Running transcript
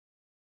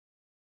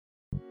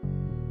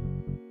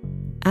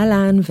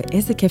אהלן,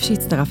 ואיזה כיף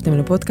שהצטרפתם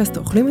לפודקאסט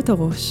אוכלים את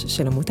הראש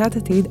של עמותת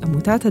עתיד,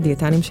 עמותת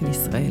הדיאטנים של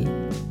ישראל.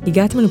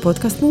 הגעתם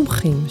לפודקאסט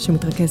מומחים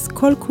שמתרכז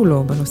כל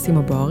כולו בנושאים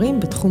הבוערים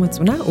בתחום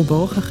התזונה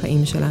ובאורח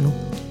החיים שלנו.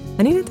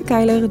 אני נטע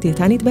קיילר,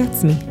 דיאטנית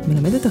בעצמי,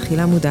 מלמדת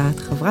אכילה מודעת,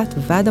 חברת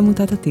ועד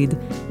עמותת עתיד,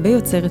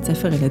 ויוצרת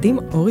ספר ילדים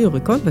אור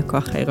ירקות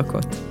וכוח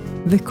הירקות.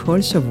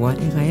 וכל שבוע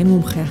אראיין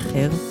מומחה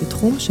אחר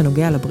בתחום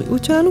שנוגע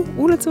לבריאות שלנו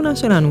ולתזונה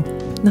שלנו.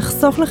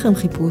 נחסוך לכם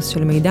חיפוש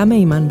של מידע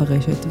מהימן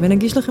ברשת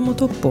ונגיש לכם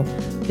אותו פה,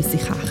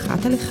 בשיחה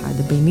אחת על אחד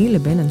ביני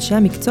לבין אנשי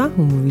המקצוע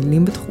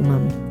ומובילים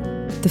בתחומם.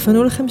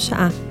 תפנו לכם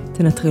שעה,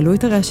 תנטרלו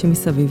את הרעשים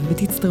מסביב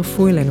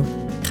ותצטרפו אלינו.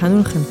 הכנו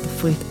לכם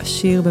תפריט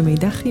עשיר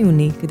במידע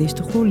חיוני כדי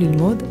שתוכלו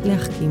ללמוד,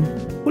 להחכים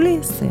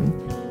וליישם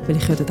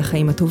ולחיות את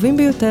החיים הטובים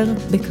ביותר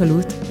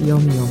בקלות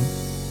יום-יום.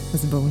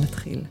 אז בואו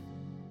נתחיל.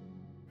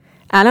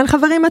 אהלן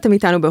חברים, אתם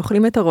איתנו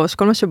באוכלים את הראש,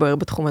 כל מה שבוער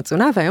בתחום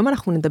התזונה, והיום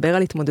אנחנו נדבר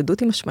על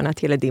התמודדות עם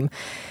השמנת ילדים.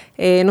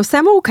 נושא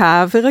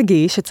מורכב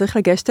ורגיש שצריך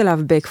לגשת אליו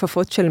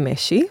בכפפות של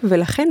משי,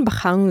 ולכן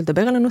בחרנו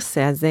לדבר על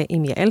הנושא הזה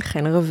עם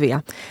רביע.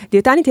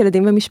 דיאטנית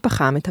ילדים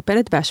ומשפחה,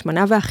 מטפלת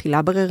בהשמנה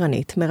ואכילה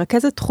בררנית,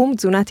 מרכזת תחום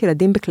תזונת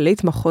ילדים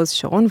בכללית מחוז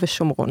שרון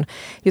ושומרון.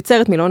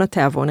 יוצרת מילון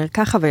התיאבון,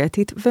 ערכה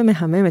חווייתית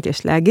ומהממת,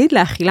 יש להגיד,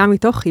 לאכילה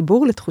מתוך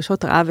חיבור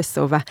לתחושות רעב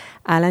ושובע.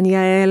 אהלן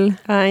יעל.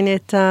 היי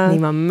נטע. אני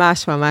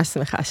ממש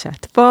שמחה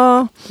שאת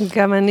פה.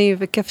 גם אני,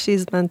 וכיף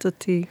שהזמנת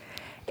אותי.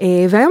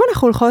 והיום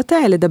אנחנו הולכות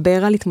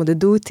לדבר על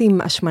התמודדות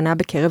עם השמנה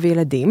בקרב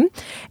ילדים,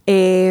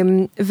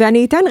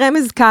 ואני אתן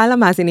רמז קל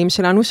למאזינים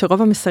שלנו,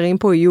 שרוב המסרים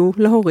פה יהיו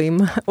להורים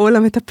או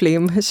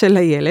למטפלים של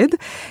הילד.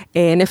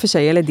 נפש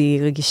הילד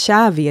היא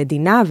רגישה והיא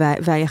עדינה,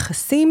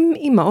 והיחסים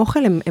עם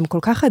האוכל הם כל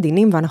כך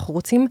עדינים, ואנחנו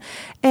רוצים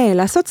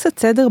לעשות קצת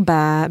סדר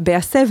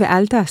בעשה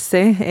ואל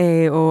תעשה,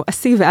 או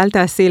עשי ואל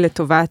תעשי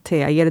לטובת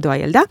הילד או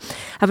הילדה.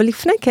 אבל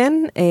לפני כן,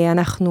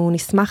 אנחנו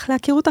נשמח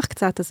להכיר אותך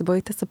קצת, אז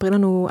בואי תספרי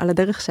לנו על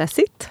הדרך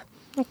שעשית.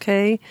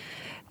 אוקיי,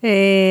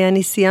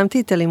 אני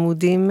סיימתי את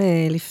הלימודים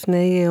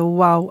לפני,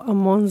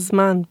 המון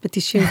זמן,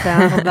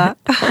 ב-94,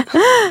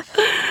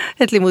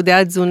 את לימודי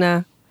התזונה.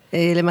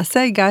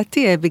 למעשה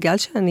הגעתי בגלל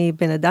שאני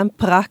בן אדם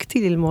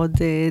פרקטי ללמוד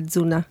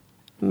תזונה.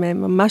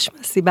 ממש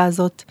מהסיבה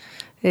הזאת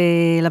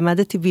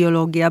למדתי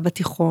ביולוגיה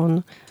בתיכון,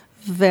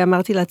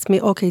 ואמרתי לעצמי,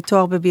 אוקיי,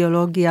 תואר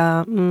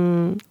בביולוגיה,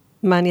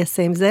 מה אני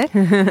אעשה עם זה?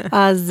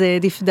 אז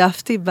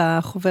דפדפתי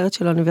בחוברת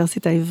של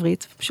האוניברסיטה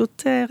העברית,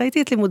 ופשוט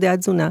ראיתי את לימודי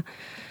התזונה.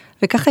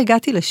 וככה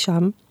הגעתי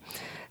לשם,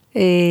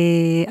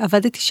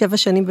 עבדתי 7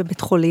 שנים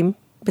בבית חולים,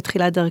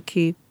 בתחילת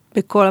דרכי,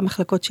 בכל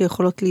המחלקות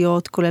שיכולות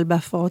להיות, כולל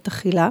בהפרעות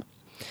אכילה,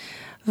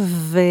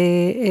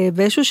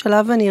 ובאיזשהו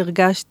שלב אני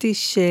הרגשתי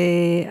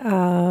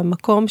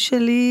שהמקום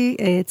שלי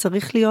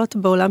צריך להיות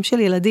בעולם של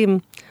ילדים.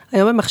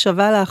 היום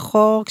במחשבה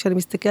לאחור, כשאני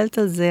מסתכלת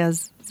על זה,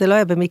 אז זה לא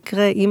היה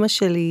במקרה, אמא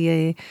שלי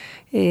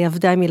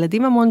עבדה עם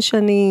ילדים המון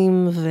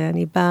שנים,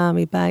 ואני באה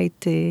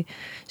מבית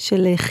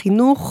של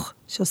חינוך,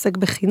 שעוסק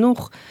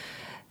בחינוך,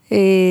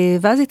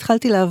 ואז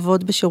התחלתי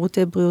לעבוד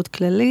בשירותי בריאות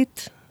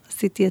כללית,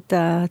 עשיתי את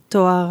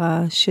התואר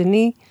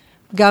השני,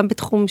 גם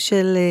בתחום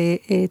של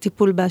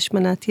טיפול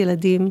בהשמנת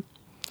ילדים.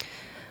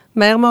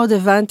 מהר מאוד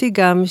הבנתי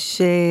גם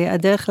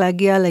שהדרך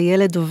להגיע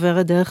לילד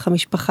עוברת דרך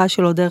המשפחה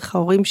שלו, דרך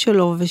ההורים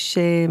שלו,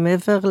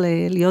 ושמעבר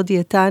להיות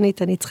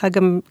דיאטנית, אני צריכה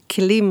גם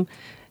כלים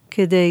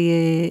כדי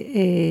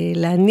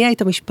להניע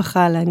את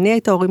המשפחה, להניע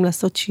את ההורים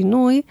לעשות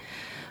שינוי,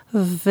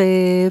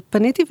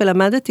 ופניתי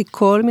ולמדתי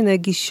כל מיני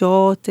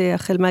גישות,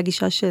 החל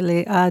מהגישה של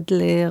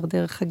אדלר,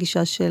 דרך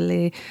הגישה של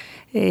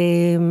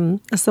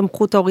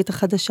הסמכות ההורית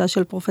החדשה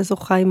של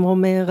פרופסור חיים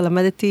עומר,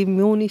 למדתי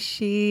אימון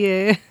אישי,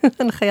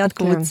 הנחיית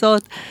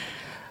קבוצות,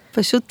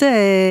 פשוט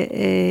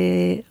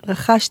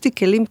רכשתי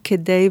כלים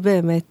כדי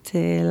באמת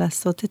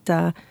לעשות את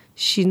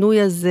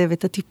השינוי הזה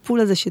ואת הטיפול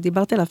הזה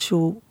שדיברת עליו,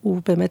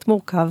 שהוא באמת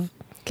מורכב.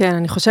 כן,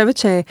 אני חושבת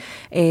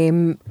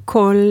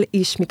שכל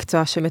איש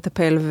מקצוע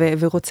שמטפל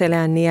ורוצה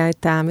להניע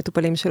את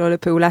המטופלים שלו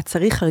לפעולה,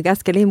 צריך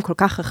ארגז כלים כל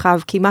כך רחב,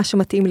 כי מה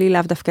שמתאים לי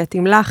לאו דווקא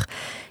יתאים לך,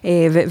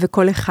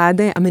 וכל אחד,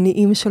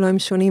 המניעים שלו הם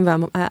שונים,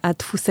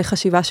 והדפוסי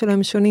חשיבה שלו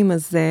הם שונים,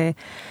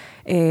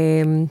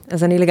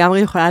 אז אני לגמרי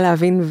יכולה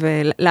להבין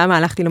למה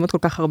הלכתי ללמוד כל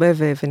כך הרבה,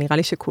 ונראה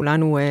לי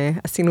שכולנו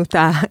עשינו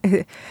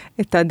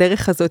את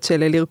הדרך הזאת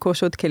של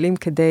לרכוש עוד כלים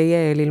כדי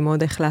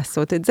ללמוד איך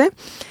לעשות את זה.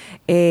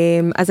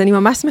 אז אני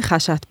ממש שמחה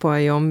שאת פה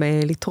היום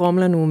לתרום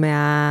לנו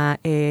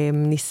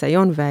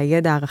מהניסיון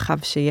והידע הרחב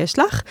שיש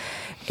לך.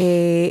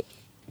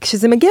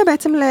 כשזה מגיע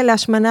בעצם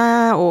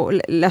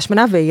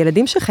להשמנה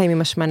וילדים שחיים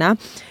עם השמנה,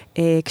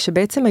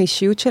 כשבעצם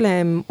האישיות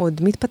שלהם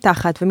עוד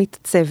מתפתחת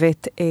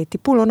ומתעצבת,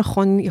 טיפול לא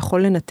נכון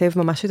יכול לנתב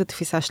ממש את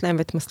התפיסה שלהם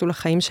ואת מסלול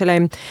החיים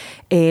שלהם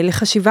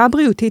לחשיבה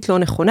בריאותית לא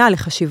נכונה,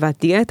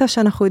 לחשיבת דיאטה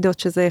שאנחנו יודעות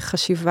שזה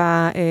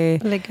חשיבה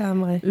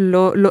לגמרי.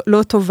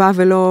 לא טובה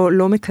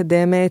ולא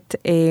מקדמת,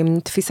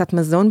 תפיסת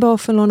מזון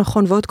באופן לא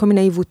נכון, ועוד כל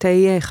מיני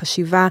עיוותי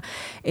חשיבה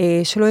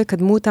שלא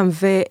יקדמו אותם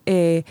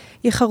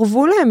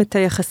ויחרבו להם את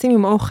היחסים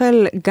עם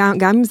אוכל,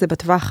 גם אם זה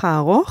בטווח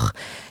הארוך,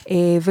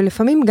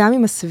 ולפעמים גם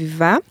עם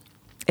הסביבה.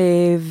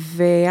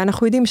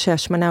 ואנחנו יודעים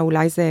שהשמנה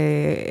אולי זה,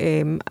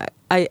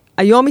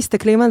 היום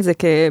מסתכלים על זה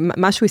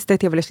כמשהו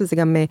אסתטי, אבל יש לזה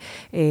גם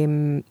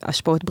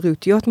השפעות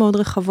בריאותיות מאוד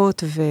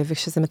רחבות,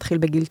 וכשזה מתחיל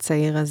בגיל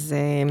צעיר,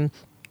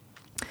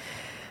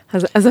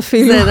 אז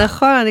אפילו... זה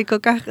נכון, אני כל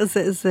כך,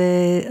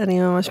 אני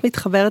ממש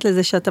מתחברת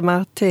לזה שאת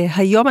אמרת,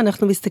 היום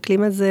אנחנו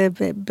מסתכלים על זה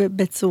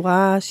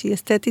בצורה שהיא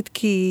אסתטית,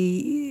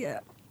 כי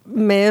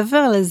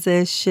מעבר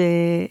לזה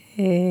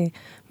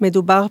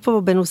שמדובר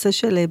פה בנושא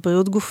של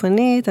בריאות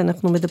גופנית,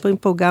 אנחנו מדברים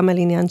פה גם על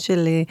עניין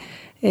של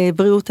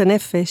בריאות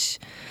הנפש.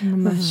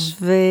 ממש.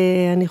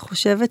 ואני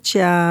חושבת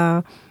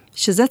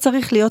שזה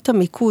צריך להיות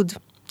המיקוד.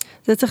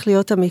 זה צריך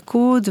להיות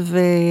המיקוד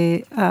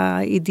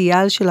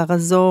והאידיאל של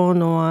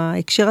הרזון, או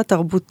ההקשר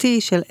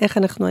התרבותי של איך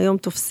אנחנו היום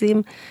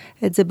תופסים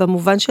את זה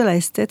במובן של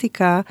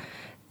האסתטיקה.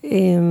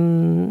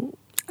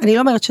 אני לא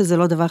אומרת שזה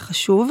לא דבר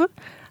חשוב,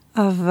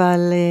 אבל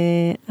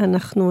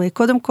אנחנו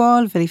קודם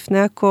כל ולפני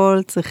הכל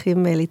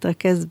צריכים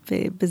להתרכז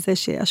בזה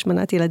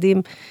שהשמנת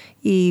ילדים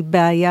היא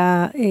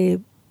בעיה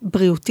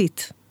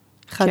בריאותית,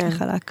 חד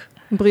וחלק.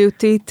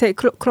 בריאותית,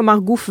 כלומר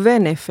גוף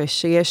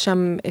ונפש, שיש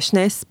שם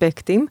שני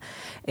אספקטים.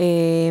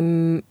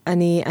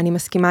 אני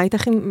מסכימה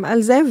איתך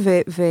על זה,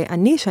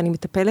 ואני, שאני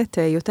מטפלת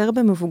יותר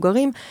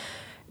במבוגרים,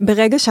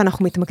 ברגע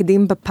שאנחנו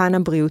מתמקדים בפן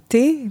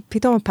הבריאותי,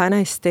 פתאום הפן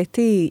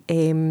האסתטי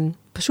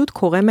פשוט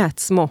קורה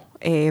מעצמו.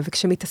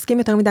 וכשמתעסקים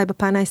יותר מדי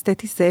בפן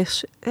האסתטי, זה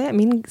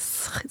מין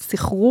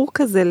סחרור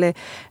כזה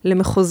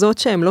למחוזות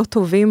שהם לא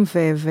טובים,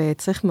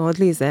 וצריך מאוד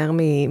להיזהר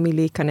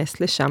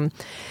מלהיכנס לשם.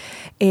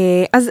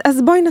 אז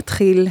בואי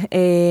נתחיל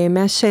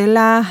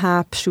מהשאלה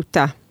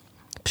הפשוטה.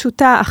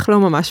 פשוטה, אך לא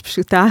ממש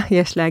פשוטה,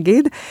 יש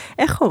להגיד.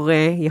 איך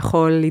הורה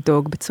יכול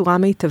לדאוג בצורה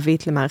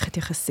מיטבית למערכת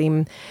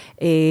יחסים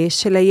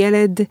של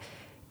הילד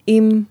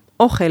עם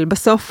אוכל?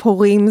 בסוף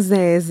הורים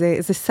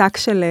זה שק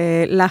של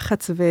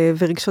לחץ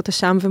ורגשות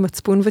אשם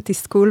ומצפון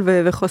ותסכול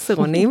וחוסר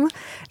אונים.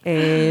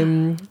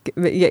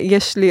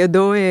 יש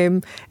לידו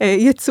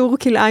יצור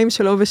כלאיים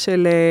שלו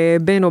ושל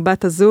בן או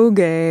בת הזוג,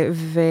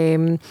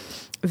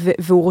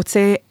 והוא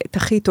רוצה את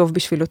הכי טוב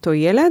בשביל אותו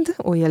ילד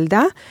או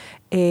ילדה,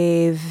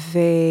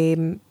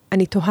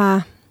 ואני תוהה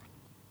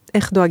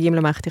איך דואגים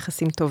למערכת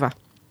יחסים טובה.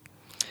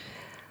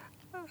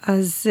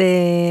 אז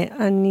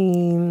אני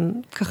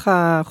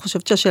ככה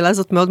חושבת שהשאלה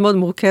הזאת מאוד מאוד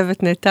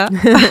מורכבת, נטע,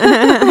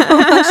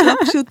 ממש לא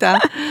פשוטה.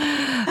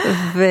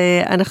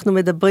 ואנחנו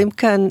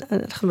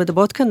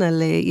מדברות כאן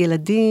על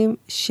ילדים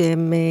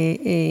שהם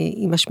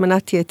עם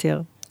השמנת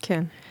יתר.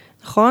 כן.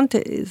 נכון?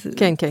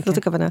 כן. זאת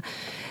הכוונה.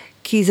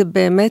 כי זה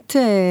באמת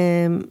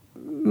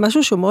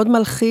משהו שהוא מאוד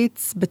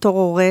מלחיץ בתור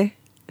הורה,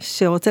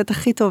 שרוצה את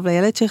הכי טוב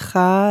לילד שלך,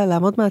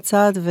 לעמוד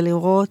מהצד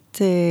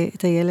ולראות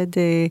את הילד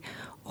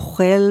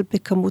אוכל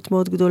בכמות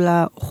מאוד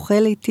גדולה, אוכל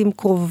לעתים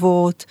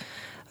קרובות,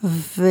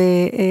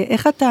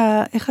 ואיך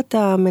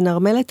אתה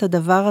מנרמל את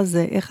הדבר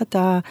הזה, איך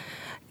אתה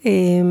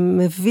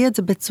מביא את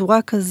זה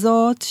בצורה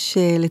כזאת,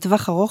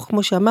 שלטווח ארוך,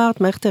 כמו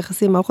שאמרת, מערכת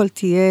היחסים עם האוכל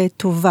תהיה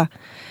טובה.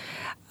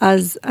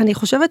 אז אני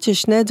חושבת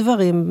ששני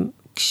דברים,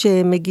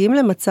 כשמגיעים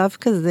למצב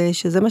כזה,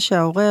 שזה מה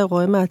שההורה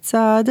רואה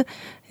מהצד,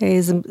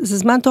 זה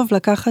זמן טוב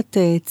לקחת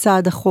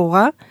צעד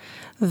אחורה,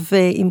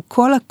 ועם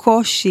כל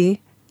הקושי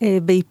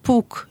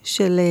באיפוק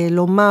של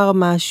לומר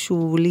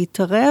משהו,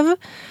 להתערב,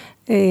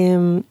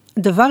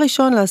 דבר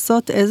ראשון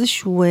לעשות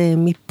איזשהו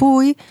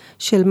מיפוי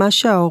של מה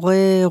שההורה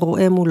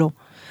רואה מולו.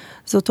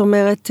 זאת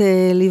אומרת,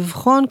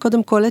 לבחון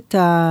קודם כל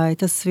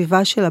את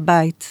הסביבה של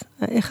הבית,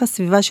 איך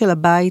הסביבה של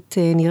הבית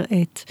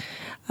נראית.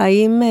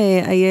 האם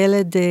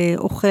הילד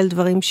אוכל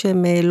דברים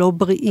שהם לא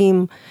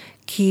בריאים,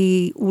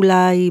 כי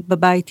אולי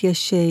בבית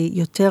יש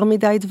יותר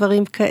מדי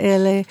דברים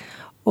כאלה,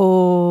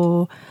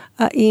 או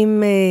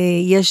האם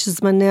יש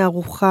זמני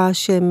ארוחה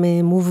שהם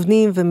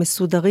מובנים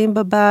ומסודרים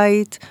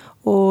בבית,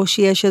 או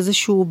שיש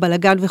איזשהו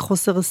בלגן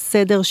וחוסר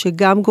סדר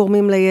שגם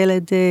גורמים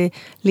לילד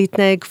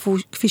להתנהג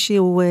כפי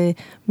שהוא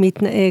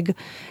מתנהג.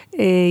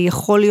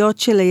 יכול להיות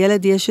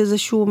שלילד יש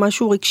איזשהו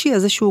משהו רגשי,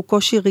 איזשהו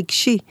קושי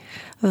רגשי.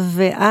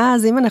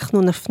 ואז אם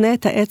אנחנו נפנה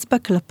את האצבע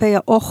כלפי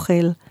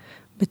האוכל,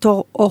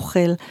 בתור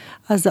אוכל,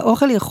 אז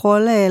האוכל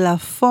יכול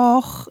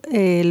להפוך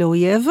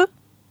לאויב,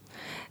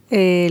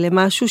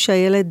 למשהו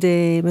שהילד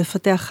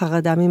מפתח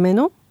חרדה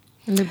ממנו.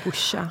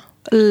 לבושה.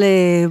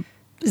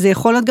 זה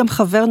יכול להיות גם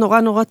חבר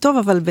נורא נורא טוב,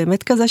 אבל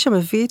באמת כזה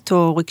שמביא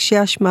איתו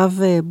רגשי אשמה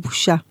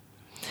ובושה.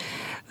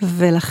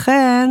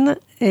 ולכן,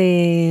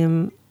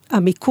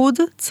 המיקוד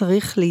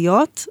צריך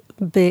להיות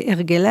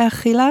בהרגלי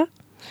אכילה,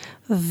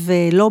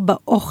 ולא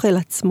באוכל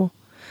עצמו.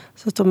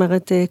 זאת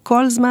אומרת,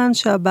 כל זמן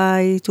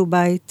שהבית הוא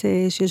בית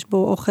שיש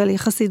בו אוכל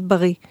יחסית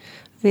בריא,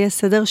 ויש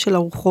סדר של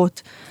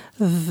ארוחות,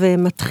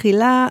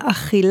 ומתחילה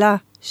אכילה,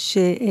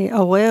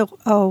 שההורה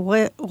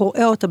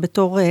רואה אותה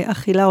בתור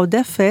אכילה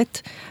עודפת,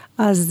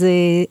 אז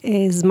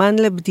זמן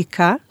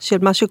לבדיקה של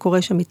מה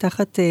שקורה שם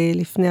מתחת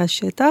לפני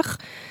השטח,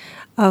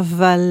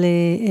 אבל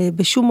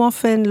בשום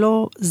אופן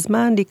לא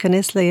זמן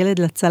להיכנס לילד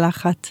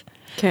לצלחת.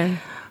 כן.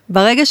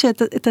 ברגע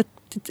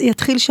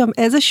יתחיל שם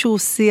איזשהו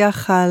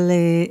שיח על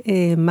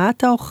מה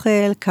אתה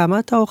אוכל, כמה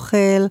אתה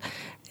אוכל,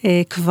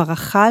 כבר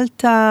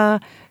אכלת,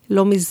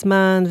 לא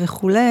מזמן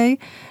וכולי,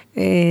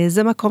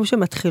 זה מקום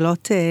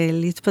שמתחילות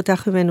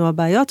להתפתח ממנו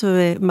הבעיות,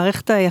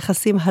 ומערכת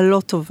היחסים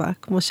הלא טובה,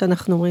 כמו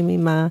שאנחנו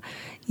אומרים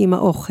עם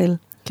האוכל.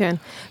 כן,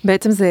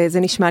 בעצם זה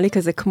נשמע לי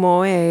כזה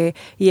כמו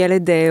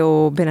ילד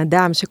או בן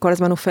אדם שכל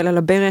הזמן נופל על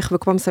הברך,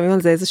 וכבר שמים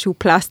על זה איזשהו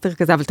פלסטר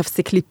כזה, אבל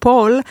תפסיק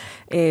ליפול,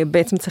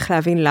 בעצם צריך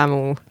להבין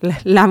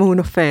למה הוא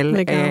נופל.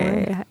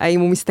 האם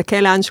הוא מסתכל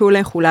לאן שהוא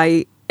הולך,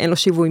 אולי אין לו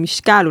שיווי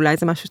משקל, אולי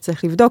זה משהו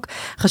שצריך לבדוק.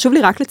 חשוב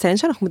לי רק לציין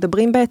שאנחנו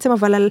מדברים בעצם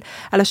אבל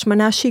על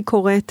השמנה שהיא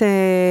קורית,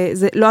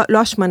 זה לא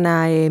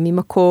השמנה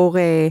ממקור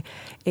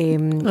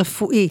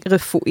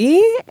רפואי,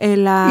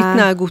 אלא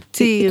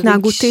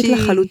התנהגותית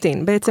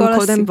לחלוטין. בעצם כל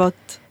קודם,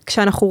 הסיבות.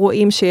 כשאנחנו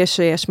רואים שיש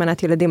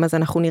השמנת ילדים, אז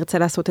אנחנו נרצה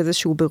לעשות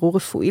איזשהו בירור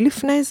רפואי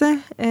לפני זה.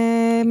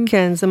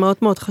 כן, זה מאוד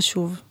מאוד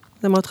חשוב.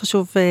 זה מאוד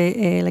חשוב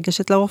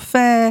לגשת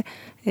לרופא,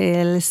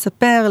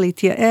 לספר,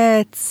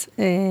 להתייעץ,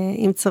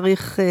 אם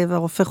צריך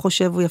והרופא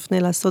חושב הוא יפנה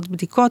לעשות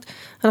בדיקות.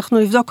 אנחנו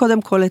נבדוק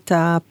קודם כל את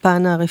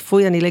הפן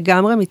הרפואי, אני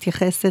לגמרי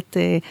מתייחסת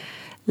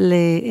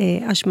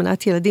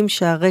להשמנת ילדים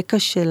שהרקע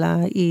שלה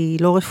היא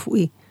לא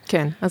רפואי.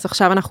 כן, אז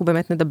עכשיו אנחנו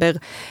באמת נדבר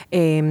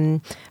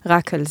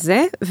רק על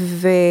זה,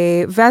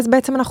 ואז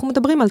בעצם אנחנו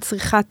מדברים על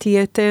צריכת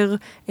יתר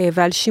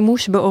ועל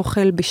שימוש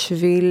באוכל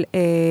בשביל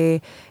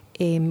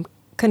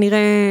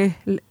כנראה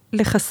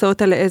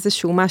לחסות על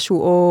איזשהו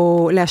משהו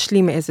או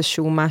להשלים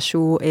איזשהו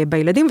משהו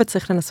בילדים,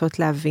 וצריך לנסות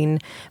להבין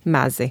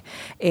מה זה.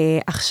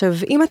 עכשיו,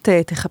 אם את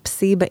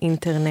תחפשי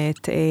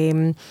באינטרנט,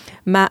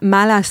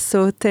 מה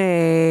לעשות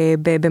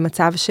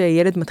במצב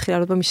שילד מתחיל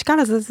לעלות במשקל,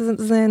 אז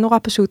זה נורא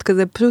פשוט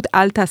כזה, פשוט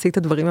אל תעשי את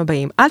הדברים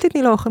הבאים. אל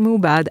תתני לו אוכל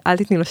מעובד, אל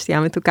תתני לו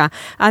שתייה מתוקה,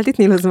 אל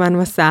תתני לו זמן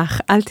מסך,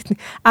 אל.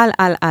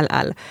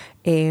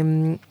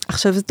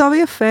 עכשיו זה טוב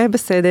ויפה,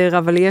 בסדר,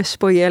 אבל יש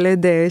פה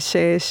ילד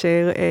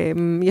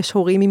שיש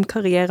הורים עם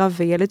קריירה,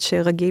 וילד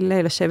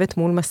שרגיל לשבת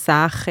מול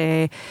מסך,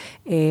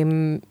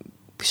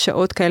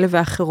 שעות כאלה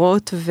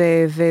ואחרות,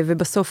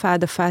 ובסוף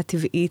העדפה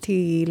הטבעית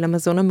היא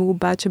למזון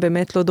המעובד,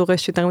 שבאמת לא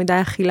דורש יותר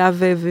מדי אכילה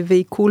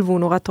ועיכול, והוא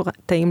נורא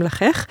טעים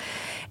לחך.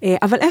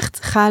 אבל איך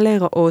צריך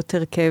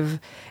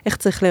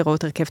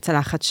להיראות הרכב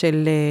צלחת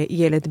של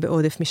ילד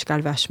בעודף משקל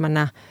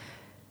והשמנה?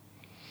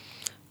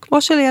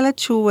 כמו של ילד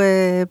שהוא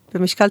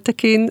במשקל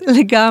תקין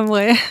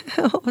לגמרי,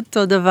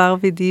 אותו דבר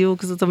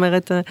בדיוק, זאת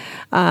אומרת,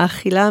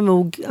 האכילה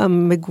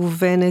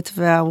המגוונת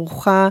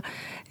והארוחה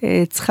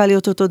צריכה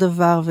להיות אותו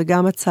דבר,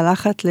 וגם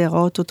הצלחת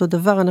להיראות אותו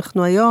דבר.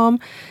 אנחנו היום,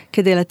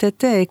 כדי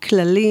לתת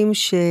כללים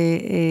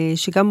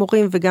שגם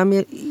מורים וגם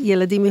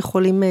ילדים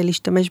יכולים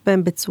להשתמש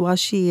בהם בצורה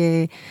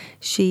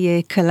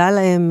שהיא קלה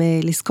להם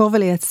לזכור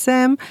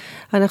וליישם,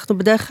 אנחנו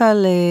בדרך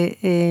כלל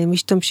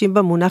משתמשים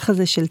במונח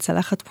הזה של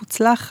צלחת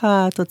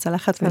מוצלחת, או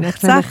צלחת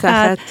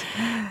מנצחת.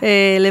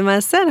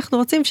 למעשה, אנחנו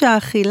רוצים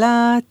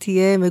שהאכילה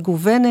תהיה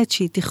מגוונת,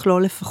 שהיא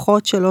תכלול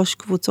לפחות 3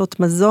 קבוצות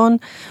מזון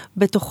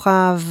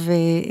בטוחה,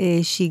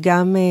 שהיא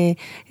גם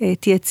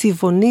תהיה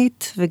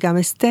צבעונית, וגם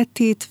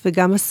אסתטית,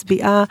 וגם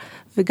משביעה,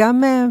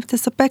 וגם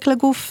תספק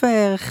לגוף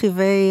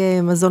רכיבי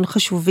מזון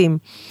חשובים.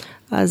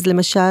 אז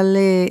למשל,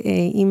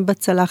 אם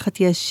בצלחת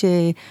יש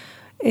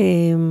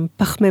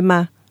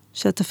פחמימה,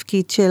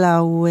 שהתפקיד שלה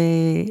הוא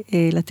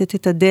לתת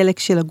את הדלק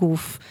של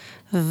הגוף,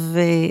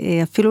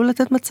 ואפילו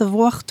לתת מצב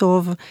רוח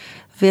טוב,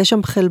 ויש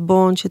שם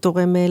חלבון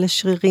שתורם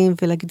לשרירים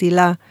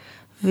ולגדילה,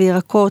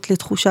 וירקות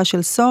לתחושה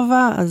של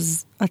סובה,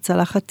 אז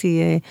הצלחת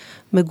היא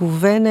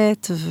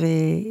מגוונת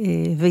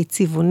והיא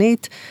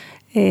צבעונית.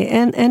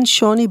 אין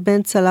שוני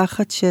בין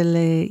צלחת של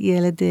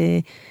ילד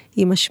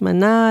עם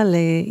השמנה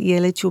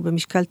לילד שהוא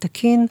במשקל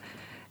תקין.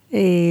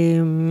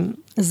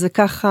 זה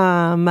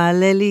ככה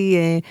מעלה לי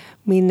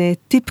מין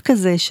טיפ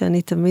כזה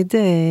שאני תמיד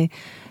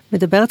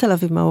מדברת עליו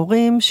עם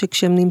ההורים,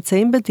 שכשהם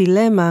נמצאים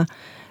בדילמה,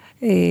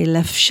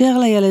 לאפשר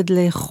לילד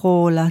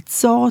לאכול,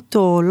 לעצור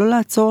אותו, לא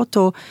לעצור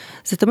אותו,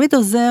 זה תמיד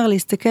עוזר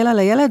להסתכל על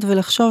הילד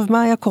ולחשוב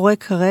מה היה קורה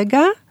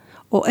כרגע,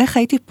 או איך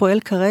הייתי פועל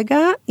כרגע,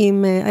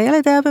 אם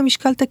הילד היה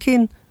במשקל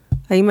תקין.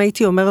 האם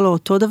הייתי אומר לו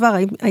אותו דבר,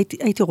 האם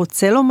הייתי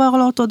רוצה לומר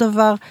לו אותו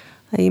דבר,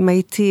 האם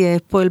הייתי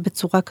פועל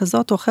בצורה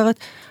כזאת או אחרת.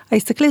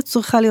 ההסתכלות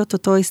צריכה להיות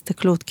אותו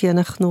הסתכלות, כי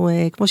אנחנו,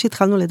 כמו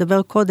שהתחלנו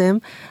לדבר קודם,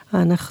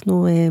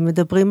 אנחנו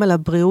מדברים על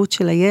הבריאות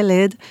של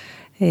הילד,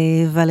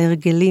 ועל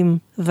הרגלים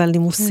ועל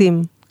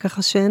נימוסים,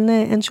 ככה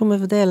שאין שום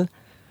הבדל.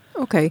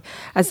 אוקיי,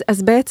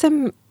 אז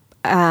בעצם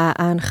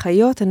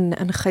ההנחיות הן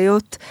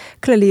הנחיות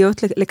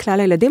כלליות לכלל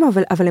הילדים,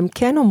 אבל הן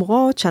כן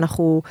אומרות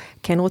שאנחנו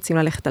כן רוצים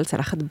ללכת על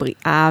צלחת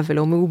בריאה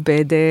ולא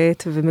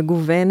מעובדת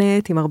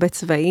ומגוונת, עם הרבה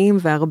צבעים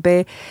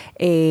והרבה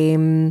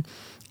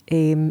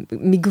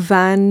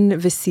מגוון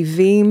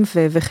וסיבים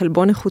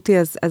וחלבון איכותי,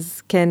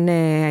 אז כן,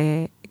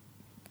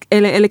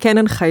 אלה כן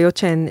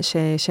הנחיות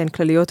שהן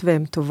כלליות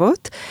והן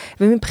טובות,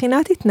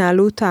 ומבחינת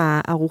התנהלות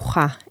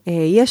הארוחה,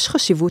 יש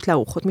חשיבות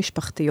לארוחות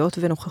משפחתיות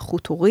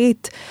ונוכחות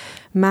הורית,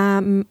 מה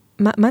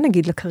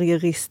נגיד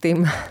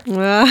לקרייריסטים?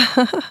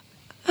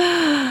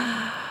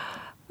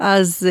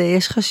 אז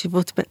יש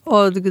חשיבות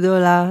מאוד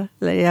גדולה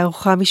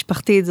לארוחה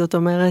משפחתית, זאת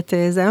אומרת,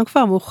 זה היום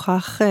כבר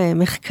מוכח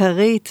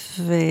מחקרית,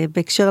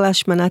 ובהקשר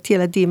להשמנת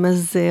ילדים,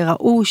 אז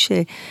ראו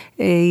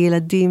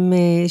שילדים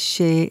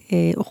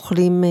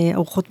שאוכלים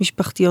ארוחות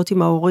משפחתיות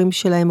עם ההורים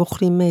שלהם,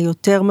 אוכלים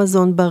יותר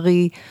מזון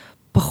בריא,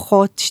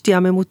 פחות שתייה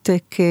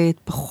ממותקת,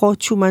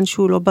 פחות שומן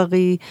שהוא לא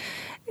בריא,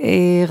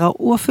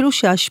 ראו אפילו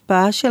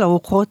שההשפעה של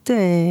ארוחות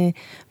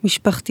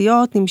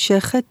משפחתיות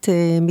נמשכת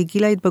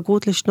מגיל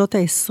ההתבגרות לשנות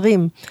ה-20,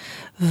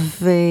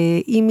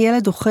 ואם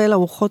ילד אוכל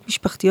ארוחות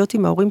משפחתיות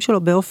עם ההורים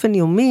שלו באופן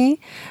יומי,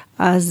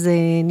 אז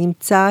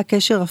נמצא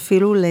קשר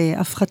אפילו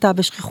להפחתה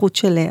בשכיחות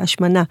של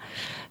השמנה.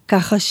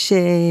 ככה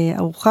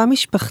שארוחה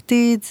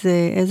משפחתית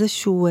זה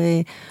איזשהו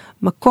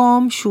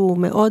מקום שהוא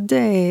מאוד,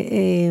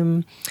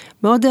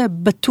 מאוד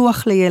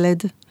בטוח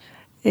לילד,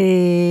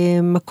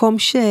 מקום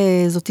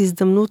שזאת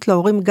הזדמנות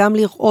להורים גם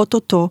לראות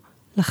אותו,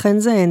 לכן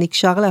זה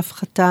נקשר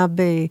להפחתה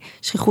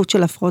בשכיחות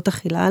של הפרעות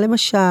אכילה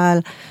למשל,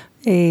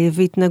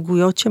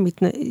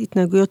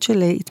 והתנהגויות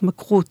של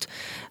התמכרות,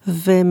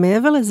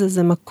 ומעבר לזה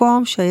זה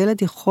מקום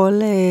שהילד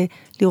יכול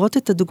לראות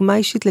את הדוגמה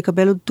האישית,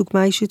 לקבל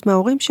דוגמה אישית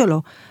מההורים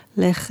שלו,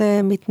 לאיך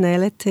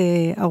מתנהלת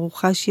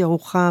ארוחה שהיא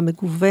ארוחה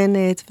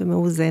מגוונת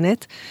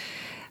ומאוזנת,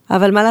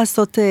 אבל מה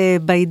לעשות,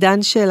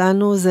 בעידן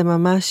שלנו זה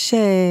ממש,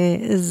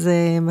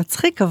 זה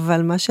מצחיק,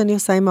 אבל מה שאני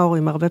עושה עם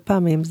ההורים הרבה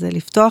פעמים זה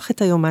לפתוח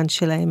את היומן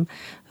שלהם,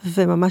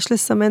 וממש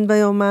לסמן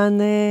ביומן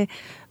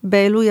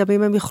באילו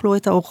ימים הם יאכלו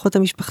את הארוחות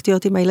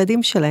המשפחתיות עם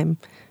הילדים שלהם,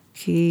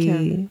 כי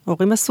כן.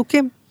 הורים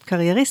עסוקים,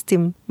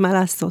 קרייריסטים, מה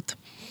לעשות.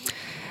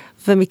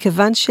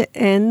 ומכיוון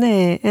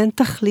שאין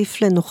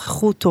תחליף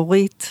לנוכחות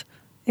הורית,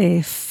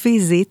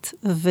 פיזית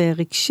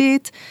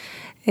ורגשית,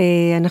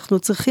 אנחנו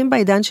צריכים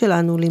בעידן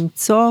שלנו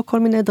למצוא כל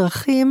מיני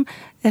דרכים,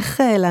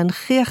 איך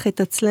להנכיח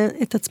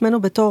את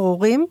עצמנו בתור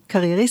הורים,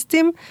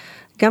 קרייריסטים,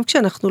 גם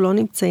כשאנחנו לא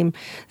נמצאים.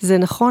 זה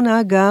נכון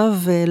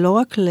אגב, לא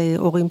רק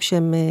להורים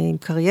שהם עם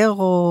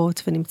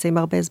קריירות, ונמצאים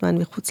הרבה זמן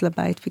מחוץ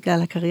לבית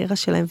בגלל הקריירה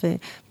שלהם,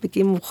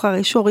 ובגיל מאוחר,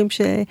 יש הורים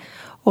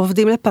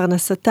שעובדים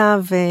לפרנסתם,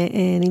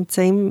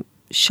 ונמצאים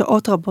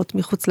שעות רבות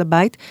מחוץ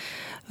לבית,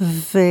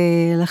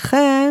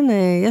 ולכן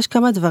יש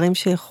כמה דברים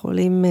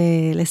שיכולים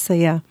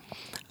לסייע.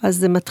 אז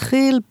זה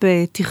מתחיל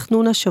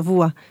בתכנון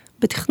השבוע,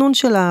 בתכנון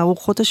של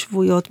הארוחות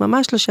השבועיות,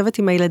 ממש לשבת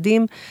עם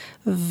הילדים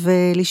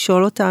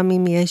ולשאול אותם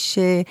אם יש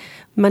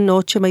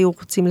מנות שהם היו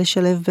רוצים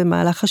לשלב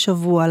במהלך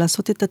השבוע,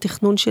 לעשות את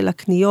התכנון של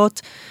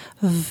הקניות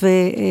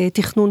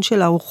ותכנון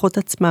של הארוחות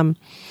עצמם.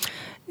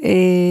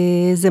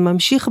 זה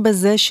ממשיך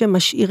בזה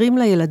שמשאירים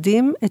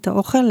לילדים את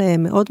האוכל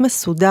מאוד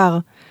מסודר,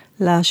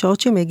 לשעות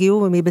שהם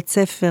הגיעו מבית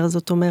ספר,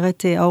 זאת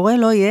אומרת, ההורה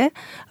לא יהיה,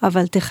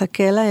 אבל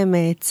תחכה להם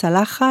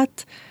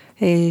צלחת,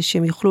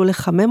 שהם יוכלו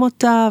לחמם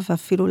אותה,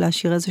 ואפילו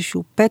להשאיר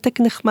איזשהו פתק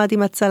נחמד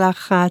עם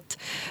הצלחת,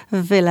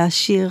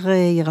 ולהשאיר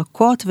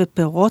ירקות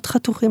ופירות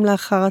חתוכים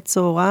לאחר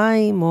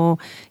הצהריים, או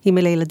אם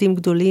אלה ילדים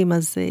גדולים,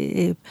 אז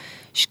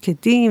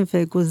שקדים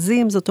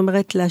וגוזים, זאת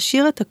אומרת,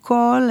 להשאיר את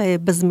הכל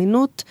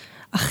בזמינות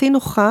הכי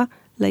נוחה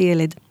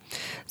לילד.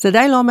 זה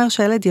עדיין לא אומר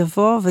שהילד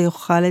יבוא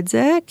ויאכל את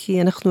זה,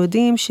 כי אנחנו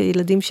יודעים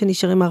שילדים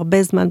שנשארים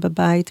הרבה זמן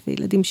בבית,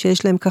 וילדים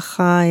שיש להם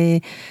ככה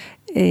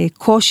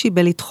קושי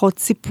בלדחות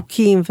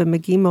סיפוקים,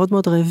 ומגיעים מאוד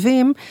מאוד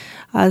רעבים,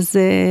 אז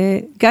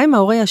גם אם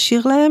ההורה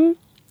ישאיר להם,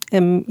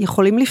 הם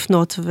יכולים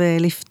לפנות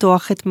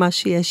ולפתוח את מה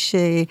שיש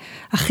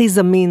הכי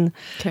זמין.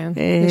 כן,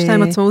 יש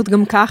להם עצמאות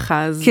גם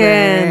ככה, אז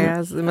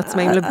הם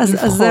עצמאים לבחור.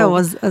 אז זהו,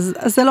 אז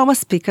זה לא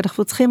מספיק,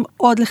 אנחנו צריכים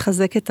עוד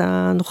לחזק את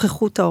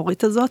הנוכחות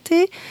ההורית הזאת,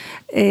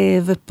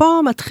 ופה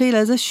מתחיל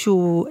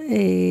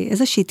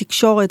איזושהי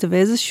תקשורת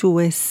ואיזשהו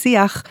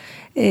שיח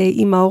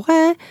עם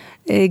ההורה,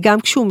 גם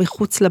כשהוא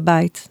מחוץ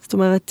לבית. זאת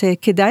אומרת,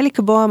 כדאי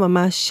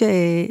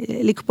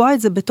לקבוע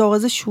את זה בתור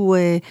איזשהו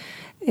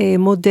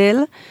מודל,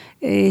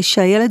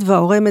 שהילד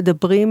וההורה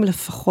מדברים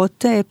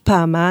לפחות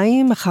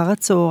פעמיים אחר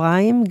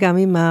הצהריים, גם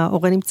אם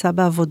ההורה נמצא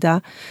בעבודה,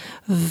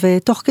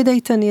 ותוך כדי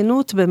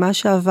התעניינות במה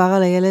שעבר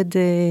על הילד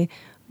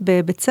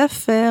בבית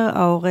ספר,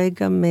 ההורה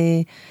גם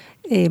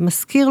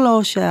מזכיר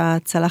לו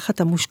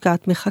שהצלחת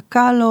המושקעת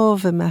מחכה לו,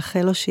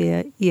 ומאחל לו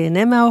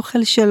שיהנה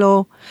מהאוכל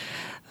שלו,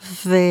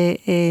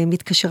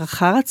 ומתקשר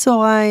אחר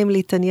הצהריים,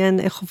 להתעניין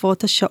איך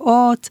עוברות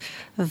השעות,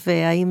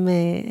 והאם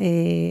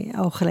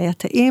האוכל היה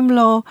טעים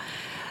לו,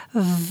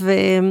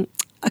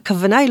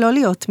 והכוונה היא לא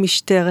להיות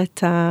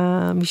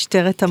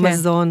משטרת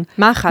המזון.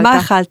 מה אכלת? מה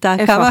אכלת?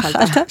 כמה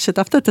אכלת?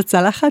 שטפת את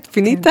הצלחת?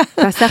 פינית?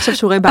 תעשה עכשיו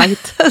שיעורי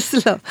בית. אז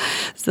לא,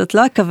 זאת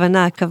לא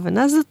הכוונה.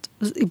 הכוונה זאת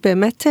היא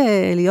באמת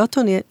להיות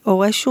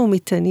הורה שהוא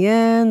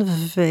מתעניין,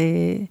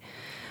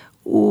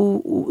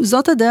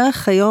 וזאת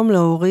הדרך היום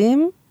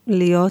להורים,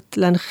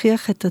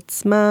 להנכיח את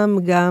עצמם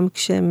גם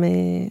כשהם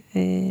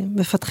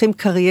מפתחים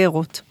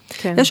קריירות.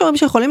 כן. יש הורים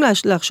שיכולים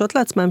להרשות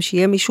לעצמם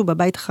שיהיה מישהו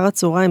בבית אחר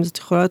הצהריים, זאת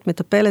יכולה להיות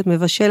מטפלת,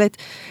 מבשלת,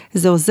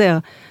 זה עוזר.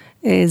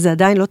 זה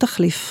עדיין לא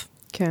תחליף.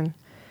 כן.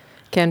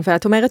 כן,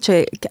 ואת אומרת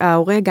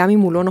שההורה, גם אם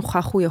הוא לא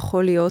נוכח, הוא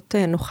יכול להיות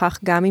נוכח,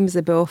 גם אם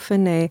זה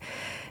באופן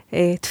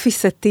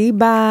תפיסתי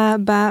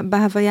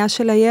בהוויה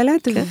של הילד,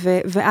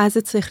 ואז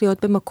זה צריך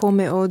להיות במקום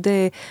מאוד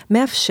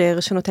מאפשר,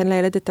 שנותן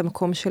לילד את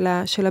המקום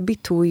של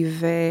הביטוי,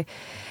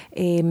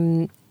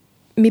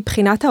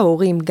 מבחינת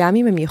ההורים, גם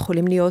אם הם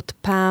יכולים להיות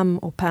פעם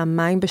או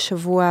פעמיים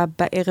בשבוע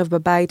בערב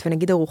בבית,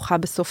 ונגיד ארוחה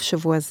בסוף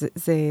שבוע,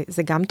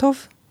 זה גם טוב?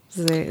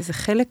 זה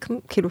חלק,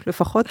 כאילו,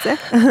 לפחות זה.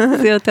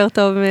 זה יותר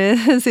טוב,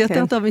 זה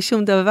יותר טוב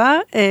משום דבר.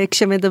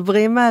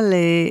 כשמדברים על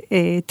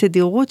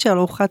תדירות של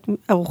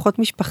ארוחות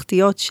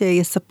משפחתיות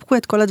שיספקו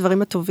את כל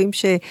הדברים הטובים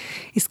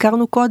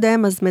שהזכרנו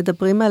קודם, אז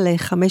מדברים על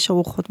 5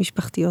 ארוחות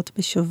משפחתיות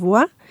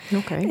בשבוע.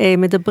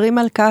 מדברים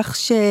על כך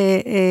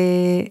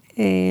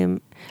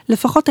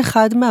לפחות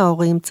אחד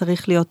מההורים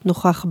צריך להיות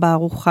נוכח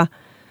בארוחה.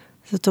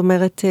 זאת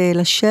אומרת,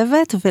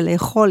 לשבת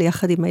ולאכול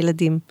יחד עם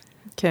הילדים.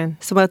 כן.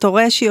 זאת אומרת,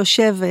 הורה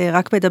שיושב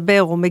ורק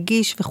מדבר או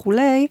מגיש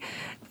וכולי,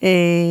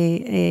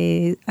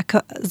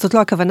 זאת לא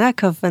הכוונה,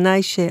 הכוונה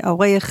היא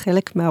שההורה יהיה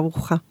חלק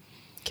מהארוחה.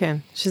 כן,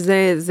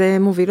 שזה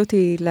מוביל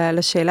אותי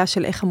לשאלה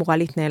של איך אמורה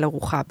להתנהל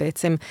ארוחה.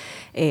 בעצם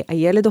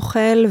הילד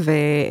אוכל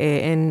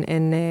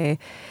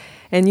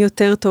אין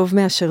יותר טוב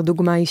מאשר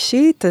דוגמה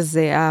אישית, אז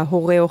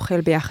ההורה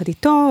אוכל ביחד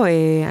איתו,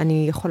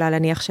 אני יכולה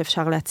להניח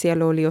שאפשר להציע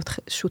לו להיות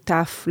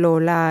שותף, לא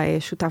עולה,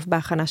 שותף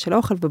בהכנה של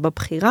האוכל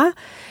ובבחירה,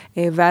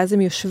 ואז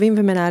הם יושבים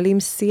ומנהלים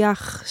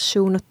שיח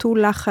שהוא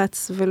נטול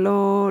לחץ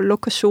ולא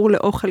קשור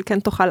לאוכל, כן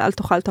תאכל, אל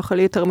תאכל,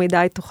 תאכלי יותר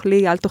מדי,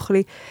 תאכלי, אל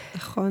תאכלי.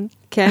 נכון.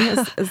 כן, אז...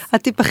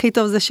 הטיפ הכי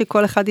טוב זה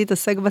שכל אחד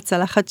יתעסק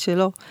בצלחת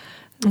שלו.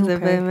 זה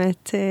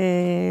באמת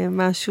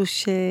משהו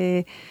ש...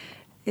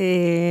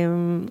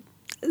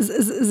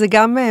 זה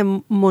גם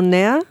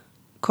מונע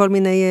כל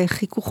מיני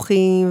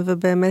חיכוכים,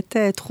 ובאמת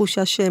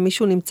תחושה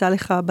שמישהו נמצא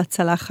לך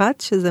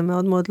בצלחת, שזה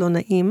מאוד מאוד לא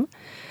נעים.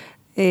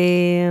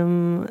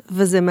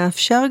 וזה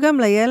מאפשר גם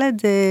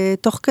לילד,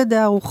 תוך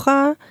כדי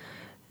ארוחה,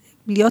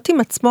 להיות עם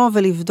עצמו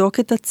ולבדוק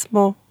את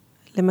עצמו.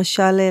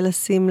 למשל,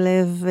 לשים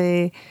לב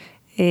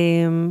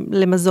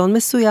למזון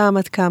מסוים,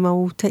 עד כמה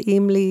הוא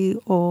טעים לי,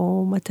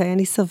 או מתי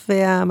אני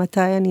שבע,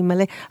 מתי אני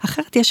מלא.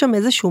 אחרת יש שם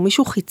איזשהו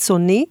מישהו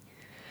חיצוני,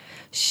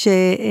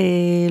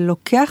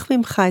 שלוקח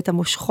ממך את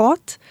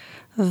המושכות,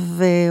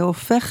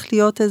 והופך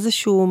להיות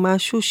איזשהו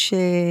משהו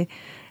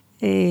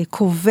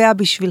שקובע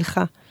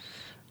בשבילך.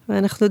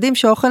 ואנחנו יודעים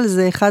שאוכל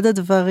זה אחד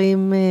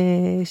הדברים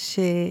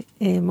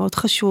שמאוד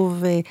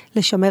חשוב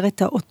לשמר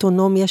את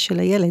האוטונומיה של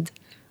הילד.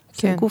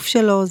 כן. זה הגוף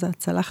שלו, זה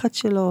הצלחת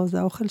שלו, זה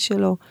האוכל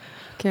שלו.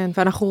 כן,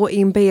 ואנחנו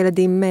רואים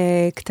בילדים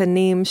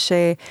קטנים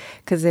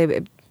שכזה...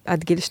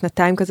 עד גיל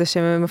 2 כזה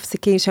שהם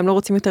מפסיקים, שהם לא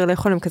רוצים יותר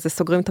לאכול, הם כזה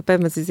סוגרים את הפה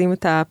ומזיזים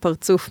את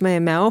הפרצוף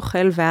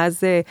מהאוכל,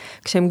 ואז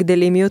כשהם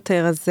גדלים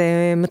יותר, אז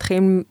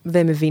מתחילים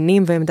והם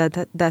מבינים, והם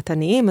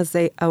דעתניים, אז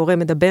ההורה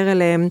מדבר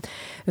אליהם,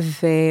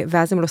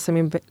 ואז הם לא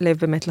שמים לב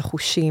באמת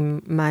לחושים,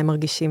 מה הם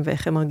מרגישים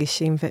ואיך הם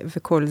מרגישים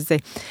וכל זה.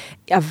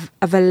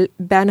 אבל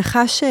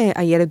בהנחה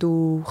שהילד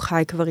הוא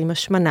חי כבר עם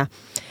השמנה,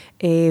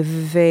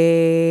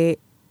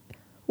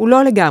 הוא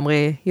לא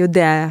לגמרי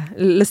יודע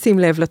לשים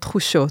לב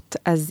לתחושות,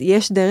 אז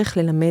יש דרך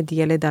ללמד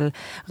ילד על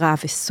רעב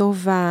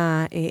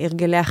ושובע,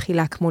 הרגלי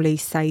אכילה כמו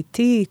לעיסה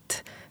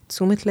איטית,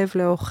 תשומת לב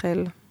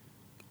לאוכל.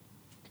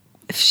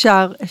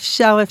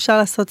 אפשר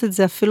לעשות את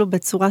זה אפילו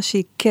בצורה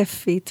שהיא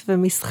כיפית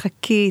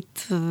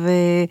ומשחקית,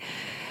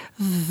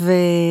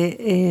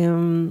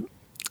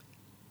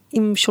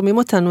 אם שומעים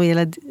אותנו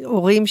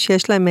הורים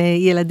שיש להם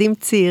ילדים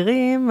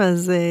צעירים,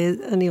 אז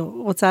אני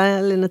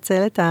רוצה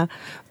לנצל את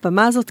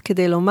הבמה הזאת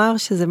כדי לומר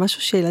שזה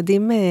משהו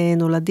שילדים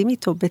נולדים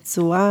איתו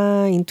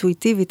בצורה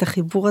אינטואיטיבית,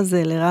 החיבור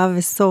הזה לרעב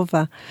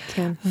ושובע.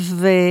 כן.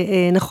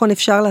 ונכון,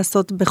 אפשר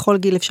לעשות בכל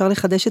גיל, אפשר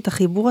לחדש את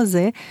החיבור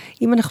הזה.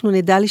 אם אנחנו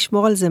נדע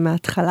לשמור על זה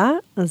מההתחלה,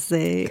 אז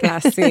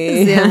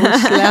קלאסי. זה יהיה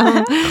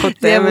מושלם.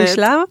 זה יהיה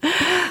מושלם.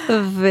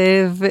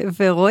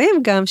 ורואים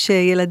גם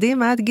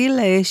שילדים עד גיל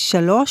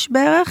 3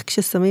 בערך,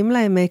 כששמים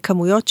להם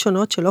כמויות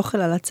שונות של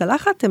אוכל על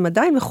הצלחת, הם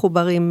עדיין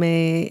מחוברים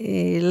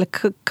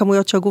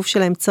לכמויות שהגוף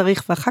שלהם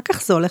צריך, ואחר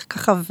כך זה הולך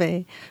ככה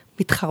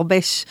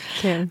ומתחרבש.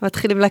 כן.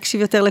 מתחילים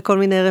להקשיב יותר לכל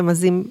מיני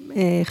רמזים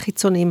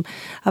חיצוניים.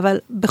 אבל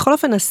בכל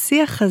אופן,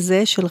 השיח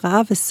הזה של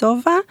רעב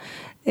ושובע,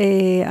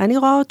 אני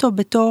רואה אותו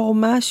בתור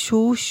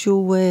משהו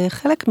שהוא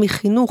חלק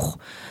מחינוך.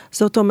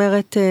 זאת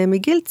אומרת,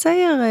 מגיל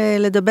צעיר,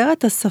 לדבר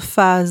את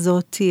השפה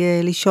הזאת,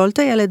 לשאול את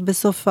הילד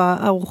בסוף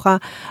הארוחה,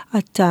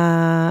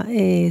 אתה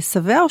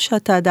שבע או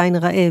שאתה עדיין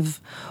רעב?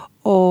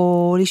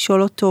 או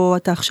לשאול אותו,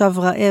 אתה עכשיו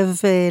רעב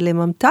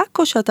לממתק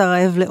או שאתה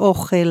רעב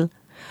לאוכל?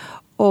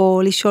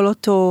 או לשאול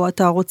אותו,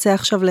 אתה רוצה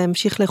עכשיו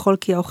להמשיך לאכול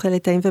כי האוכל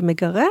טעים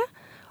ומגרה?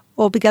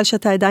 או בגלל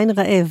שאתה עדיין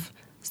רעב?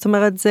 זאת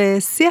אומרת, זה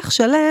שיח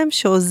שלם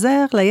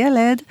שעוזר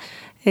לילד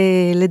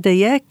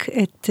לדייק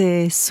את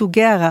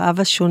סוגי הרעב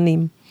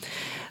השונים.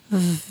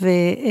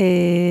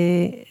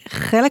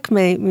 וחלק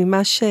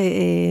ממה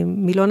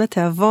שמילון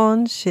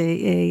התיאבון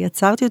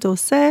שיצרתי אותו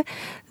עושה,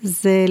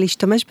 זה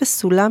להשתמש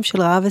בסולם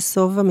של רעב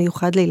ושובע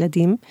מיוחד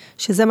לילדים,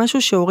 שזה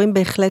משהו שהורים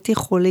בהחלט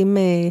יכולים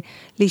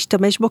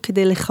להשתמש בו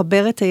כדי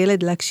לחבר את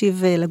הילד,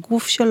 להקשיב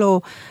לגוף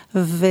שלו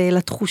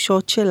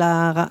ולתחושות של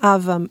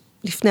הרעב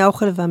לפני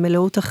האוכל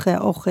והמלאות אחרי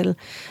האוכל.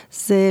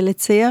 זה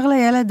לצייר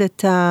לילד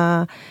את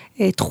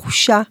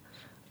התחושה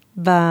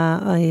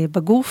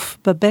בגוף,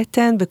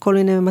 בבטן, בכל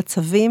מיני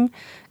מצבים,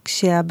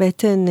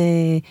 כשהבטן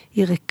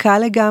היא ריקה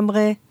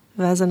לגמרי,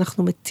 ואז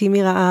אנחנו מתים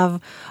מרעב,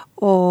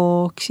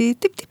 או כשהיא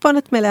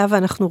טיפונת מלאה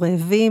ואנחנו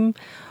רעבים,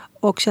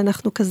 או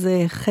כשאנחנו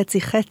כזה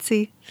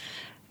חצי-חצי,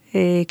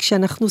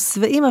 כשאנחנו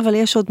שבעים אבל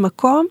יש עוד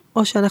מקום,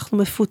 או שאנחנו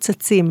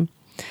מפוצצים.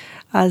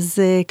 אז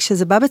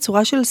כשזה בא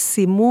בצורה של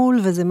סימול,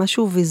 וזה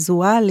משהו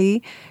ויזואלי,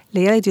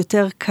 לילד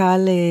יותר קל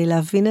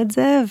להבין את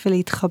זה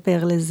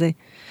ולהתחבר לזה.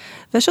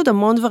 ויש עוד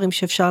המון דברים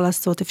שאפשר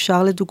לעשות.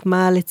 אפשר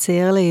לדוגמה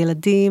לצייר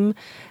לילדים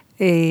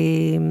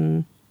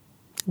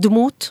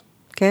דמות,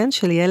 כן,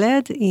 של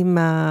ילד,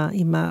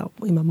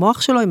 עם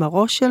המוח שלו, עם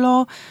הראש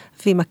שלו,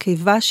 ועם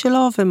הקיבה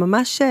שלו,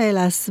 וממש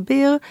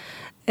להסביר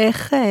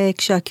איך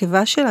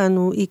כשהקיבה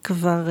שלנו היא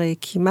כבר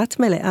כמעט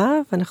מלאה,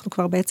 ואנחנו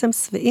כבר בעצם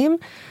שבעים,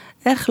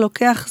 איך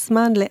לוקח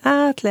זמן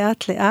לאט,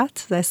 לאט, לאט,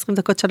 זה 20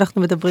 דקות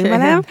שאנחנו מדברים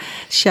עליהם,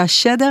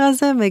 שהשדר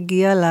הזה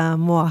מגיע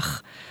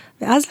למוח.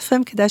 ואז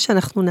לפעמים כדאי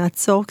שאנחנו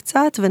נעצור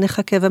קצת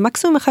ונחכה,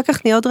 ומקסימום אחר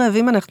כך נהיה עוד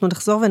רעבים, אנחנו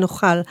נחזור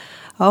ונאכל.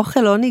 האוכל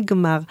לא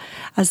נגמר.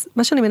 אז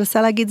מה שאני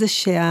מנסה להגיד זה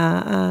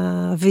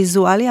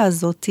שהוויזואליה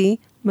הזאת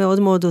מאוד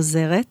מאוד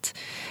עוזרת.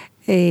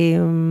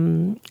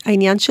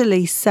 העניין של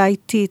לעיסה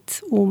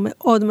איטית הוא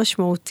מאוד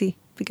משמעותי,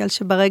 בגלל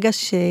שברגע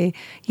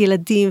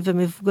שילדים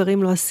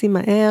ומבוגרים לא עושים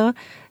מהר,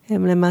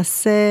 הם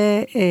למעשה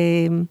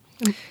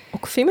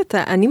עוקפים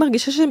אני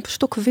מרגישה שהם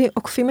פשוט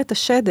עוקפים את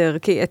השדר,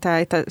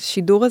 את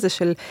השידור הזה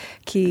של,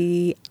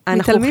 כי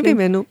אנחנו מתעלמים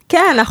ממנו.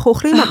 כן, אנחנו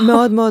אוכלים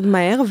מאוד מאוד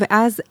מהר,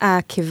 ואז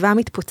הקיבה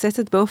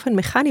מתפוצצת באופן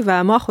מכני,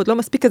 והמוח עוד לא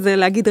מספיק את זה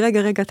להגיד,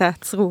 רגע,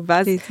 תעצרו,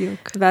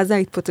 ואז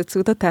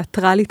ההתפוצצות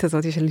התיאטרלית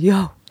הזאת של,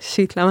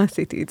 שיט, למה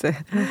עשיתי את זה?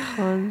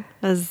 נכון.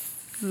 אז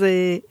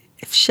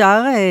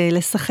אפשר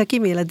לשחק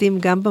עם ילדים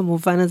גם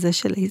במובן הזה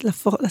של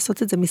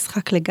לעשות את זה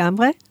משחק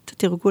לגמרי, את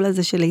התרגול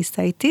הזה של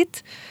לעיסה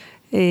איטית,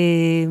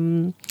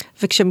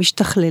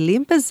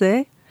 וכשמשתכללים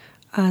בזה,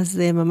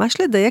 אז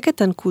ממש לדייק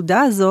את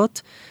הנקודה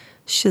הזאת,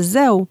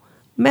 שזהו,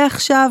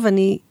 מעכשיו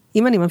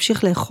אם אני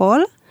ממשיך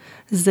לאכול,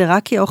 זה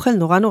רק יהיה אוכל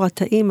נורא נורא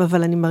טעים,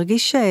 אבל אני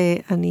מרגיש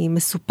שאני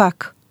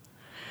מסופק,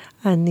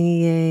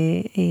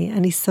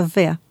 אני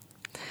שבע.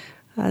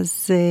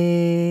 אז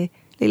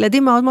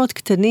לילדים מאוד מאוד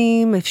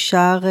קטנים,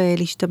 אפשר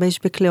להשתמש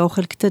בכלי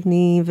אוכל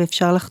קטנים,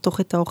 ואפשר לחתוך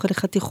את האוכל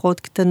לחתיכות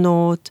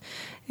קטנות,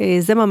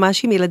 זה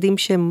ממש עם ילדים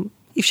שהם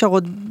אי אפשר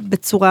עוד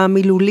בצורה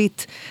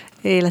מילולית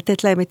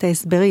לתת להם את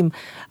ההסברים,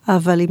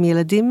 אבל עם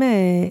ילדים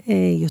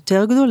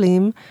יותר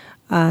גדולים,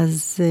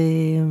 אז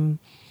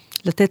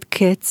לתת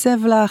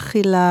קצב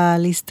לאכילה,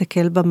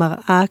 להסתכל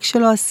במראה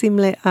כשלא עושים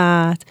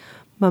לאט,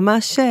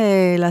 ממש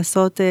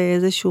לעשות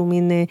איזשהו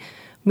מין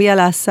מי על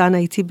האסן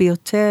הייתי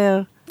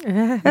ביותר.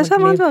 יש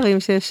המון דברים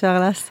שאפשר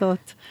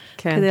לעשות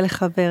כדי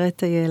לחבר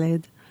את הילד.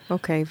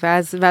 אוקיי,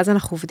 ואז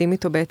אנחנו עובדים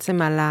איתו בעצם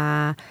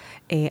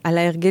על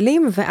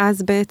ההרגלים,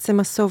 ואז בעצם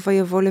הסוף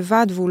יבוא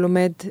לבד, והוא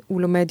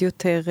לומד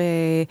יותר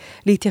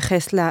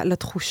להתייחס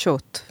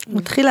לתחושות. הוא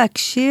מתחיל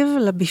להקשיב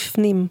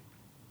לבפנים,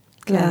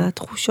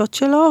 לתחושות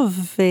שלו,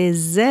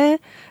 וזה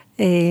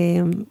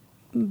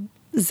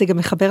גם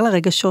מחבר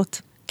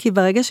לרגשות. כי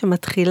ברגע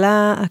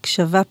שמתחילה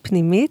הקשבה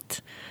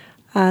פנימית,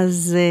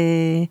 אז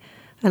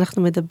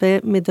אנחנו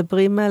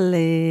מדברים על,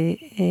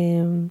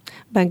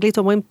 באנגלית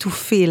אומרים to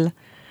feel,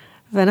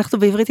 ואנחנו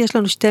בעברית יש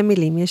לנו שתי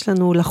מילים, יש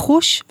לנו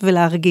לחוש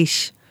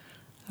ולהרגיש.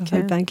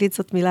 אבל באנגלית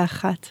זאת מילה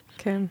אחת.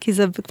 כן. כי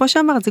זה, כמו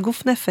שאמרת, זה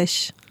גוף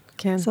נפש.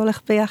 כן. זה הולך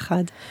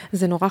ביחד.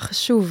 זה נורא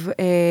חשוב,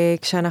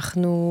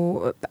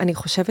 אני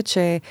חושבת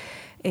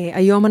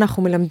שהיום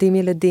אנחנו מלמדים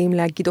ילדים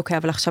להגיד, אוקיי,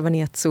 אבל עכשיו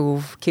אני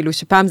עצוב. כאילו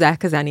שפעם זה היה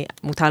כזה,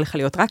 מותר לך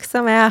להיות רק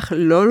שמח,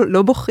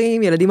 לא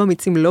בוכים, ילדים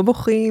אמיצים לא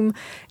בוכים,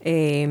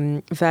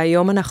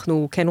 והיום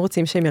אנחנו כן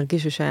רוצים שהם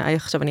ירגישו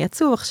שעכשיו אני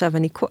עצוב, עכשיו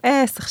אני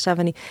כועס,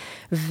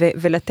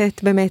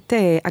 ולתת באמת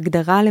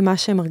הגדרה למה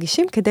שהם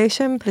מרגישים, כדי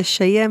שהם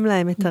לשיים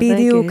להם את הרגש.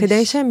 בדיוק,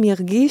 כדי שהם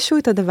ירגישו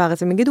את הדבר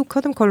הזה, הם יגידו,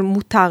 קודם כל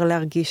מותר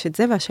להרגיש את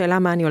זה, והשאלה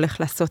מה אני הולך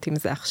לעשות עם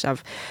זה עכשיו.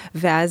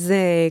 ואז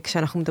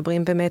כשאנחנו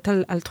מדברים באמת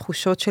על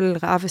תחושות של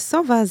רעב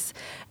וסובה, אז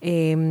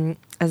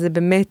זה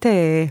באמת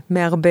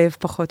מערבב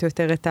פחות או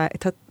יותר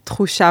את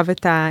התחושה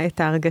ואת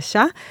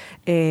ההרגשה,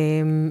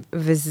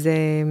 וזה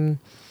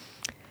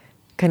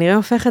כנראה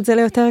הופך את זה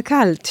ליותר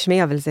קל.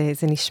 תשמעי, אבל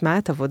זה נשמע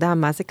את עבודה,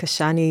 מה זה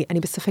קשה, אני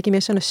בספק אם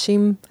יש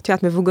אנשים, את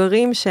יודעת,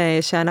 מבוגרים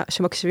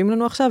שמקשיבים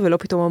לנו עכשיו, ולא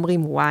פתאום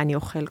אומרים, וואי, אני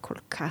אוכל כל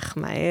כך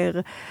מהר,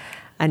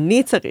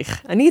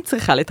 אני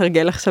צריכה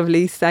לתרגל עכשיו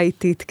לעיסה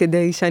איטית,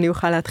 כדי שאני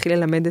אוכל להתחיל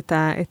ללמד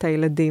את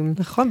הילדים.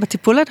 נכון,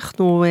 בטיפול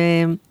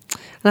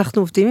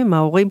אנחנו עובדים עם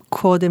ההורים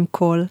קודם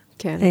כל.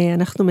 כן.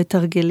 אנחנו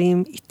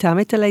מתרגלים איתם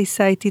את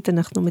הלעיסה איטית,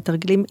 אנחנו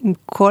מתרגלים עם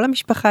כל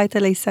המשפחה את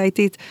הלעיסה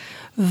איטית,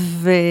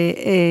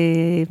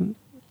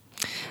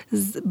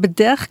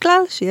 ובדרך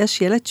כלל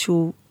שיש ילד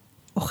שהוא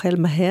אוכל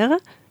מהר,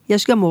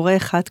 יש גם הורה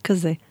אחד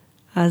כזה.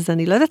 אז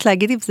אני לא יודעת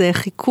להגיד אם זה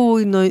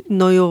חיקוי,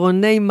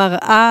 נוירוני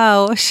מראה,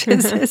 או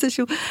שזה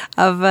איזשהו,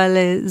 אבל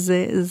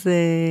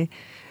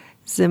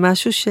זה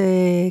משהו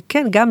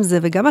שכן, גם זה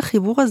וגם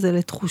החיבור הזה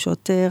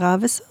לתחושות רעב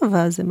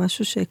ושובע, זה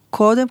משהו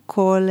שקודם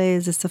כל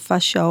זה שפה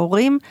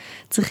שההורים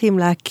צריכים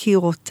להכיר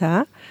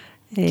אותה,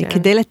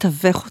 כדי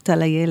לתווך אותה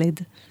לילד.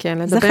 כן,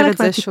 לדבר את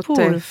זה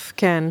שוטף,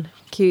 כן,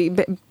 כי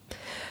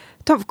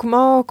טוב,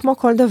 כמו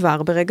כל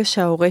דבר, ברגע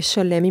שההורה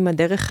שלם עם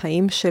הדרך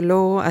חיים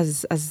שלו,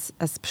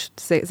 אז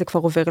פשוט זה כבר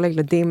עובר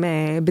לילדים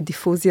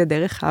בדיפוזיה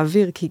דרך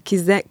האוויר,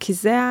 כי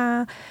זה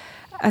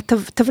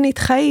התבנית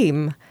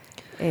חיים.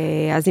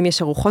 אז אם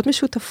יש ארוחות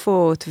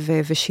משותפות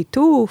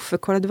ושיתוף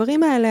וכל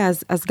הדברים האלה,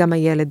 אז גם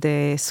הילד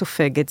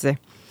סופג את זה.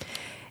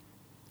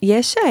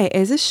 יש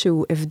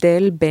איזשהו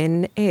הבדל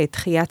בין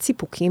דחיית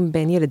סיפוקים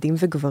בין ילדים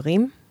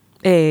וגברים?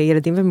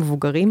 ילדים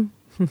ומבוגרים?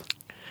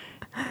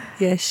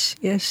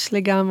 יש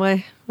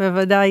לגמרי,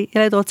 בוודאי.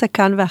 ילד רוצה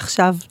כאן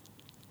ועכשיו,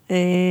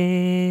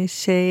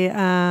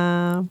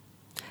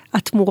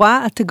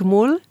 שהתמורה,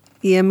 התגמול,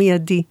 יהיה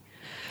מיידי.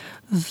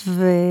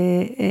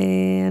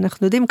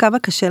 ואנחנו יודעים כמה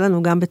קשה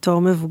לנו גם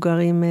בתור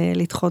מבוגרים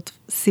לדחות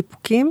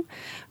סיפוקים,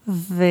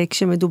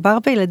 וכשמדובר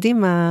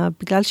בילדים,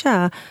 בגלל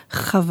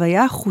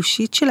שהחוויה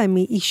החושית שלהם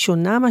היא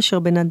שונה מאשר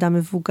בן אדם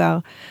מבוגר,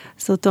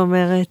 זאת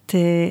אומרת,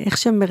 איך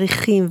שהם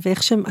מריחים,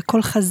 ואיך שהם,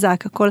 הכל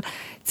חזק, הכל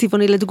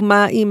צבעוני.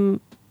 לדוגמה, אם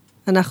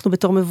אנחנו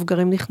בתור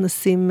מבוגרים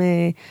נכנסים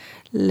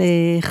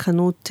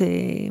לחנות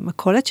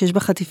מכולת, שיש בה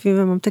חטיפים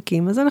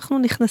וממתקים, אז אנחנו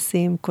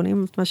נכנסים,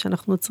 קונים את מה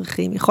שאנחנו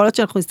צריכים. יכול להיות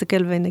שאנחנו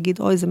נסתכל ונגיד,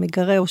 אוי, זה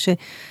מגרה, או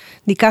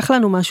שניקח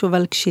לנו משהו,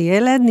 אבל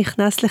כשילד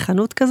נכנס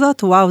לחנות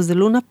כזאת, וואו, זה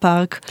לונה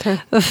פארק.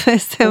 הוא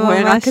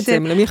רואה רק את זה,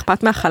 למי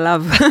אכפת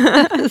מהחלב.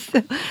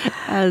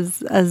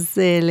 אז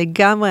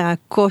לגמרי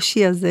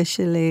הקושי הזה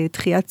של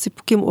דחיית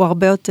סיפוקים הוא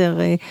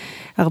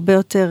הרבה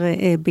יותר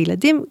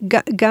בילדים,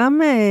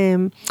 גם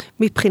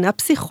מבחינה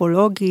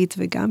פסיכולוגית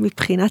וגם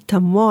מבחינת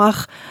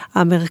המוח,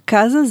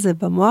 המרכז הזה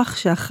במוח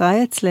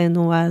שאחראי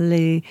אצלנו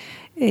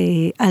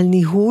על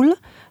ניהול,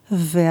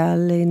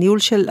 ועל ניהול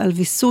על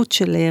ויסות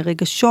של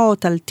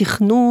רגשות, על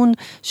תכנון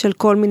של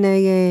כל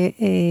מיני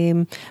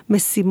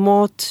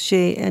משימות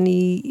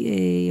שאני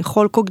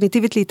יכול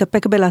קוגניטיבית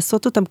להתאפק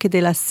בלעשות אותם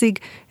כדי להשיג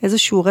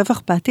איזשהו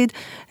רווח בעתיד.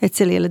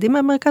 אצל ילדים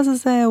המרכז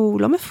הזה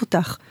הוא לא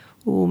מפותח,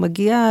 הוא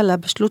מגיע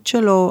לבשלות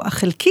שלו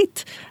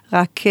החלקית,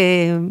 רק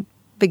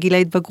בגיל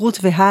ההתבגרות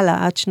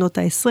והלאה עד שנות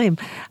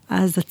ה-20.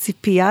 אז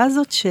הציפייה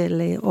הזאת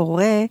של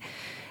הורה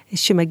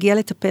שמגיע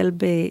לטפל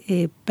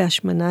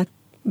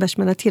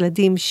בהשמנת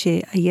ילדים,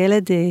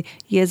 שהילד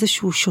יהיה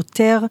איזשהו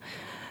שוטר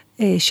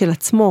של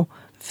עצמו,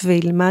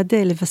 וילמד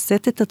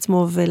לבסט את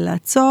עצמו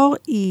ולעצור,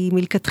 היא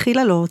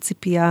מלכתחילה לא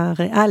ציפייה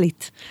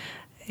ריאלית.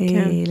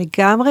 כן.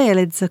 לגמרי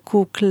ילד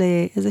זקוק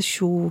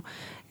לאיזשהו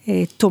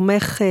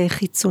תומך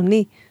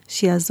חיצוני,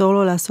 שיעזור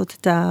לו לעשות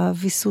את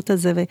הוויסות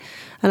הזה,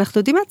 ואנחנו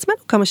יודעים מעצמנו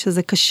כמה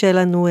שזה קשה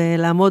לנו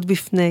לעמוד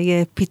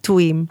בפני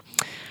פיתויים.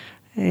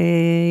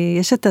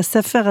 יש את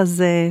הספר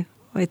הזה,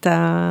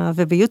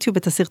 וביוטיוב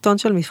את הסרטון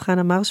של מבחן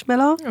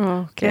המרשמלו,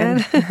 כן,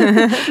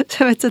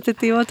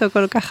 שמצטטים אותו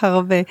כל כך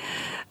הרבה,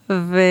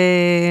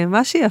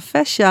 ומה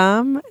שיפה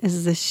שם,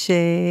 זה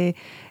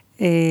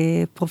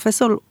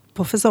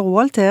שפרופסור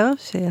וולטר,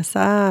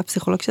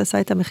 הפסיכולוג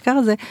שעשה את המחקר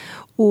הזה,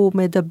 הוא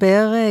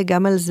מדבר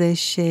גם על זה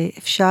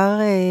שאפשר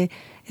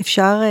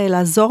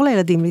לעזור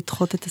לילדים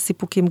לדחות את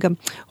הסיפוקים, גם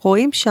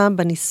רואים שם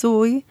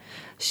בניסוי,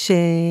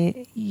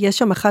 שיש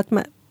שם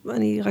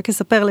אני רק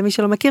אספר למי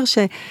שלא מכיר,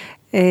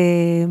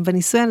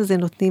 בניסוי הזה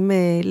נותנים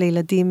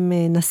לילדים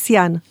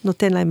נסיין,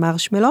 נותן להם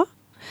מרשמלו,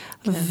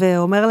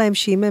 ואומר להם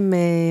שאם הם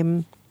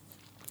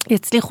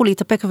יצליחו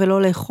להתאפק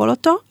ולא לאכול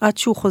אותו, עד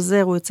שהוא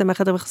חוזר, הוא יוצא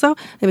מהחדר וחזר,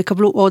 הם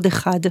יקבלו עוד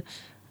אחד.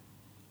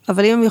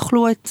 אבל אם הם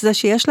יאכלו את זה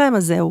שיש להם,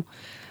 אז זהו.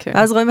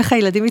 ואז רואים איך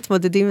הילדים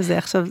מתמודדים עם זה.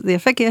 עכשיו, זה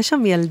יפה, כי יש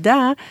שם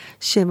ילדה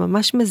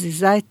שממש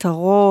מזיזה את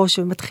הראש,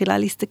 ומתחילה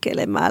להסתכל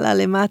למעלה,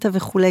 למטה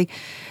וכולי.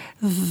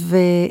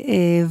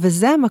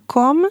 וזה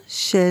המקום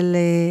של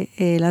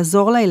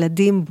לעזור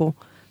לילדים בו.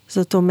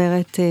 זאת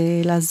אומרת,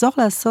 לעזור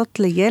לעשות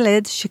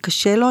לילד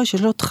שקשה לו,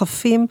 שיש לו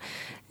דחפים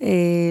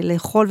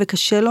לאכול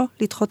וקשה לו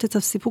לדחות את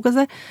הסיפוק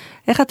הזה.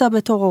 איך אתה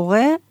בתור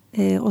הורה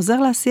עוזר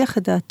להשיח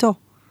את דעתו.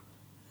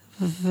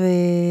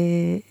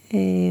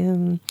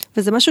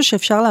 וזה משהו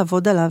שאפשר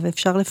לעבוד עליו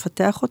ואפשר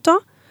לפתח אותו,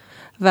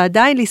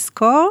 ועדיין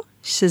לזכור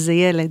שזה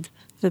ילד.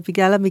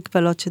 ובגלל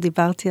המגבלות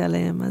שדיברתי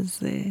עליהם, אז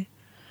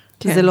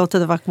כן. זה לא אותו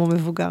דבר כמו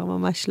מבוגר,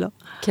 ממש לא.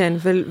 כן,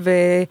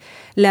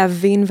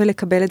 ולהבין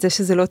ולקבל את זה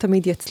שזה לא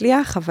תמיד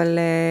יצליח, אבל,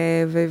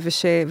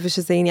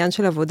 ושזה עניין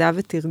של עבודה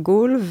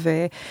ותרגול,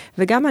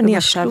 וגם אני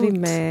עכשיו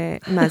עם,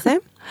 מה זה?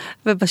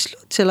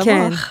 ובשלות של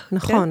כן, המוח.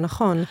 נכון, כן.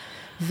 נכון.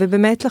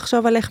 ובאמת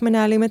לחשוב על איך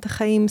מנהלים את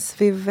החיים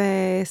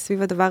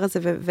סביב הדבר הזה,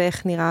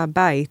 ואיך נראה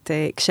הבית.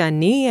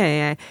 כשאני,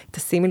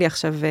 תשימי לי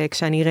עכשיו,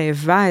 כשאני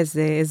רעבה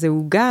איזה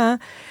עוגה,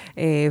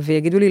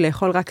 ויגידו לי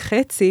לאכול רק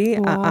חצי,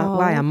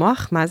 וואי,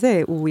 המוח, מה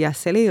זה? הוא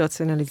יעשה לי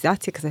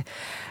רציונליזציה כזה.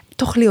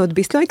 תאכלי עוד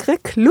ביס, לא יקרה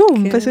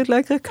כלום, פשוט לא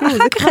יקרה כלום.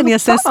 אחר כך אני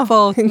אעשה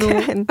ספורט.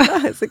 כן,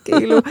 זה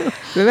כאילו,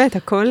 באמת,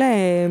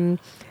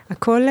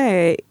 הכל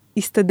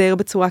יסתדר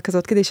בצורה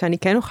כזאת, כדי שאני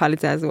כן אוכל את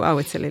זה, אז וואו,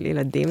 אצל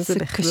ילדים זה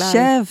בכלל. זה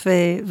קשה,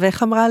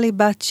 ואיך אמרה לי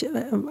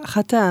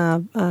אחת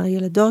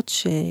הילדות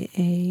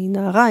שהיא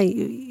נערה,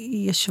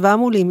 היא ישבה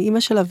מולי עם אמא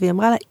שלה, והיא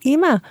אמרה לה,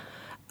 אמא,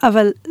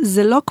 אבל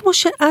זה לא כמו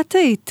שאת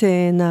היית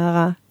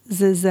נערה,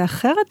 זה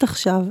אחרת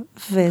עכשיו,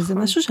 וזה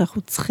משהו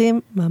שאנחנו צריכים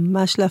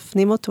ממש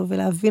להפנים אותו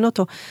ולהבין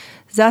אותו.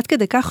 זה עד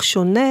כדי כך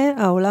שונה,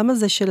 העולם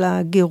הזה של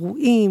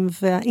הגירויים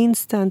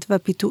והאינסטנט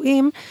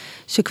והפיתויים,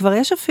 שכבר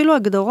יש אפילו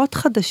הגדרות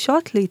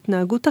חדשות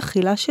להתנהגות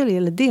אכילה של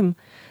ילדים.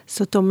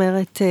 זאת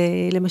אומרת,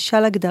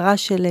 למשל הגדרה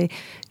של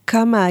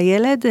כמה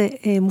הילד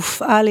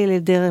מופעל על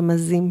ידי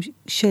רמזים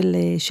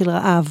של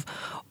רעב,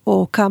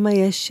 או כמה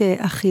יש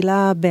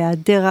אכילה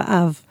בהיעדר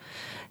רעב.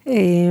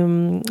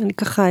 אני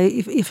ככה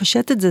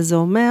אפשט את זה, זה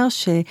אומר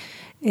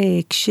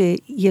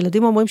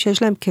שכשילדים אומרים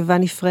שיש להם קיבה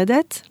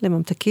נפרדת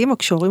לממתקים, או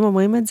כשהורים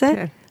אומרים את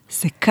זה,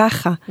 זה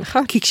ככה.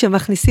 נכון. כי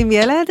כשמכניסים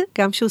ילד,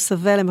 גם שהוא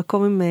סבל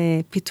למקום עם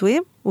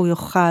פיתויים, הוא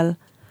יאכל.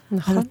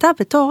 נכון. אז אתה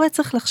בתור הורה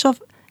צריך לחשוב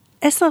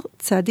 10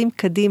 צעדים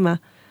קדימה,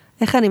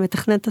 איך אני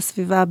מתכנן את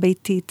הסביבה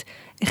הביתית,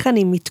 איך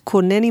אני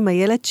מתכונן עם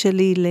הילד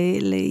שלי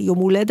ליום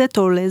הולדת,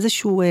 או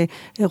לאיזשהו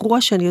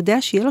אירוע שאני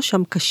יודע שיהיה לו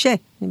שם קשה.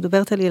 אני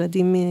מדברת על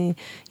ילדים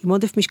עם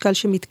עודף משקל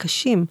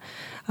שמתקשים.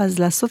 אז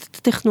לעשות את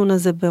התכנון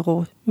הזה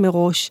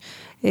מראש.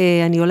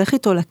 אני הולך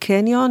איתו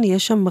לקניון,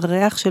 יש שם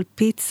ריח של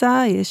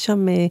פיצה, יש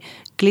שם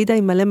גלידה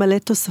עם מלא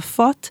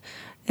תוספות.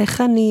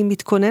 איך אני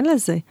מתכונן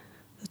לזה?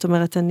 זאת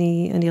אומרת,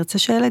 אני ארצה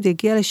שהילד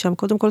יגיע לשם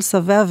קודם כל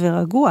שבע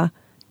ורגוע,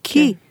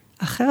 כי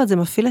אחרת זה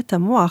מפעיל את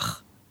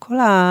המוח. כל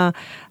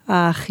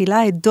האכילה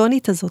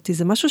ההדונית הזאת,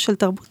 זה משהו של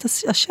תרבות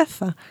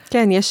השפע.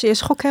 כן,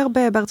 יש חוקר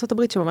בארצות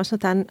הברית שממש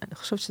נתן, אני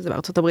חושבת שזה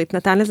בארצות הברית,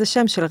 נתן לזה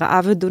שם של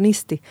רעב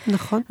הדוניסטי.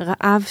 נכון.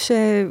 רעב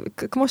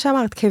כמו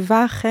שאמרת,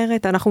 קיבה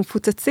אחרת, אנחנו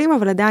מפוצצים,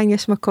 אבל עדיין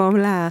יש מקום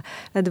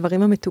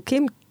לדברים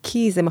המתוקים,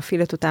 כי זה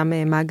מפעיל את אותם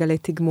מעגלי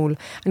תגמול.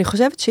 אני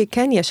חושבת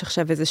שכן יש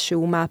עכשיו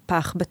איזשהו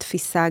מהפך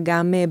בתפיסה,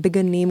 גם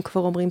בגנים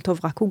כבר אומרים, טוב,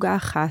 רק עוגה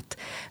אחת,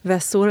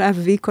 ואסור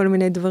להביא כל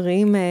מיני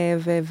דברים,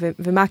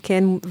 ומה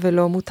כן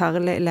ולא מותר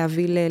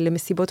להביא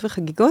למסיבות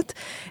וחגיגות,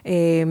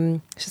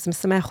 שזה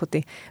משמח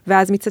אותי.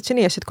 ואז מצד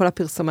שני יש את כל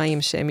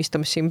הפרסומאים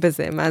שמשתמשים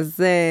בזה, מה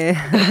זה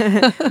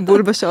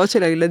בול בשעות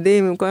של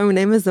הילדים, עם כל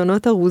מיני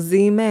מזונות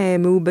ארוזים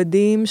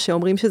מעובדים,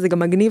 שאומרים שזה גם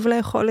מגניב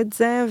לאכול את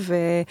זה,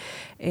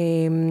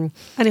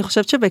 אני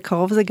חושבת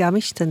שבקרוב זה גם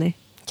משתנה.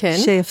 כן.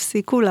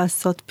 שיפסיקו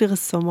לעשות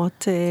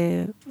פרסומות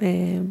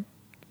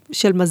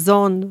של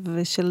מזון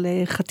ושל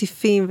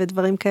חטיפים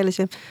ודברים כאלה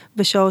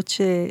בשעות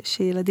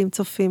שילדים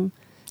צופים.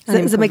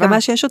 זה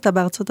מגמה שיש אותה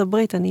בארצות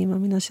הברית, אני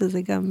מאמינה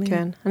שזה גם...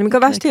 כן, אני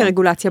מקווה שתהיה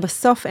רגולציה.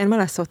 בסוף אין מה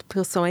לעשות,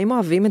 פרסומאים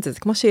אוהבים את זה. זה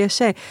כמו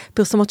שיש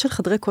פרסומות של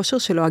חדרי כושר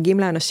שלועגים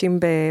לאנשים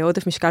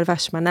בעודף משקל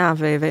והשמנה,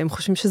 והם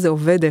חושבים שזה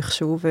עובד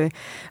איכשהו,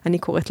 ואני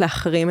קוראת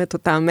להחרים את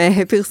אותם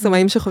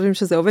פרסומאים שחושבים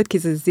שזה עובד, כי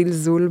זה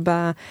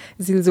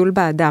זלזול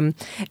באדם.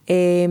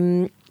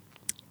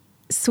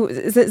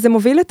 זה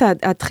מוביל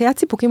הדחיית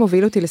סיפוקים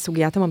מוביל אותי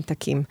לסוגיית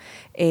הממתקים.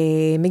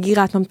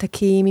 מגירת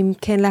ממתקים, אם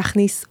כן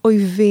להכניס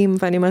אויבים,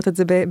 ואני אומרת את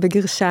זה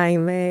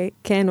בגרשיים,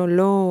 כן או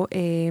לא.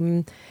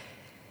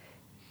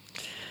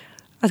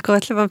 את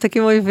קוראת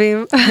לממתקים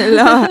אויבים?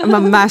 לא,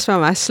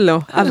 ממש לא.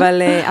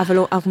 אבל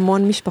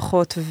המון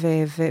משפחות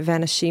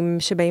ואנשים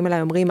שבאים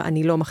אליי אומרים,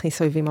 אני לא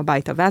מכניס אויבים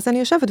הביתה. ואז אני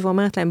יושבת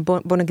ואומרת להם,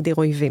 בוא נגדיר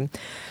אויבים.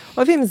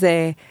 אויבים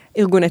זה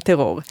ארגוני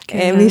טרור,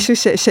 מישהו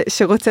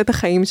שרוצה את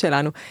החיים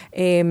שלנו.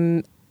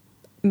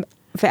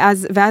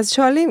 ואז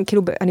שואלים,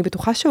 כאילו, אני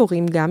בטוחה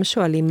שהורים גם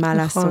שואלים מה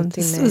לעשות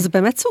עם... זה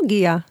באמת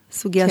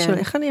סוגיה של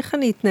איך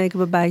אני אתנהג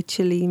בבית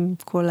שלי עם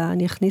כל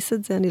אני אכניס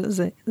את זה,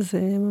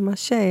 זה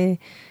ממש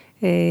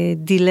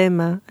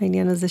דילמה,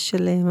 העניין הזה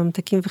של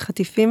ממתקים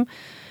וחטיפים,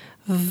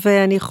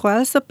 ואני יכולה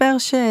לספר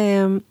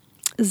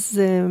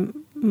שזה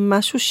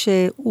משהו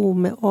שהוא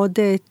מאוד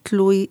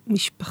תלוי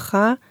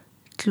משפחה,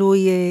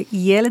 תלוי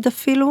ילד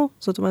אפילו,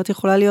 זאת אומרת,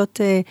 יכולה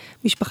להיות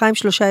משפחה עם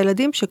 3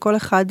 ילדים, שכל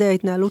אחד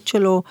ההתנהלות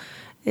שלו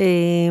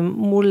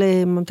מול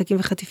ממתקים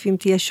וחטיפים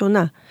תהיה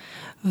שונה.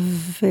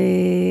 ואני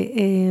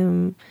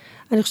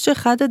חושבת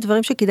שאחד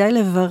הדברים שכדאי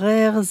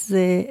לברר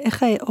זה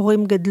איך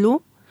ההורים גדלו,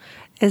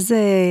 איזה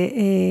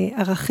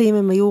ערכים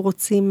הם היו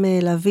רוצים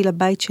להביא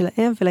לבית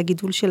שלהם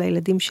ולגידול של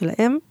הילדים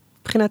שלהם,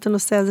 מבחינת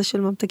הנושא הזה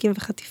של ממתקים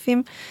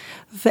וחטיפים,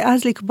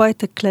 ואז לקבוע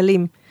את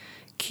הכללים.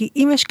 כי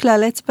אם יש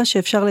כלל אצבע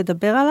שאפשר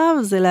לדבר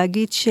עליו, זה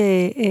להגיד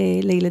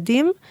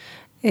שלילדים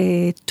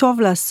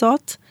טוב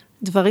לעשות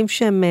דברים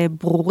שהם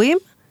ברורים,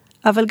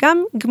 אבל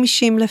גם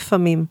גמישים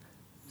לפעמים.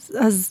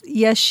 אז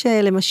יש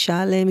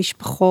למשל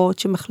משפחות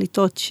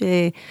שמחליטות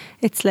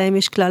שאצלהם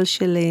יש כלל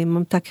של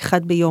ממתק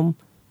אחד ביום,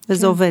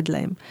 וזה עובד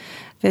להם.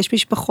 ויש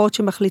משפחות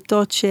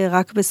שמחליטות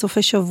שרק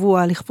בסופי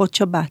שבוע לכבוד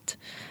שבת.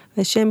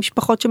 ויש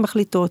משפחות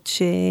שמחליטות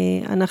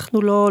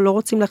שאנחנו לא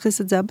רוצים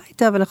להכניס את זה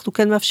הביתה, אבל אנחנו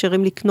כן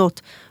מאפשרים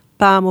לקנות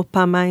פעם או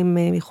פעמיים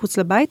מחוץ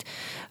לבית,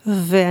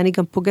 ואני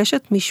גם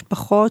פוגשת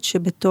משפחות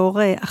שבתור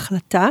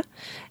החלטה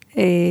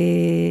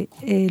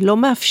לא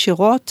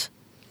מאפשרות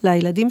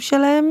לילדים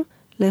שלהם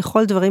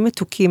לאכול דברים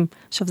מתוקים.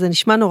 עכשיו, זה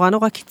נשמע נורא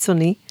נורא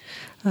קיצוני,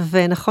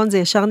 ונכון, זה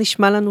ישר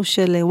נשמע לנו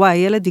של, וואי,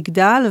 ילד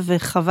יגדל,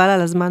 וחבל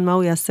על הזמן מה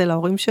הוא יעשה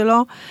להורים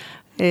שלו,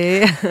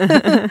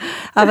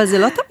 אבל זה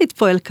לא תמיד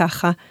פועל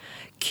ככה,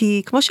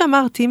 כי כמו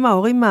שאמרתי, אם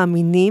ההורים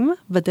מאמינים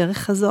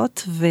בדרך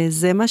הזאת,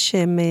 וזה מה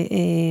שהם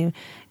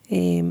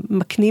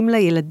מקנים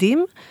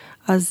לילדים,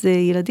 אז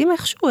ילדים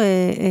איכשהו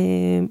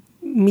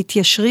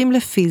מתיישרים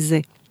לפי זה.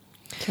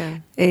 כן.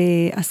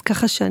 אז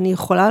ככה שאני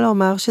יכולה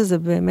לומר שזה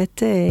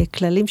באמת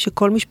כללים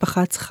שכל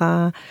משפחה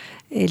צריכה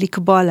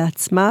לקבוע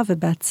לעצמה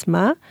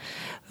ובעצמה,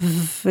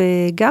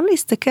 וגם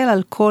להסתכל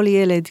על כל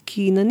ילד,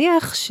 כי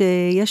נניח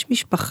שיש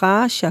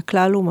משפחה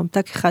שהכלל הוא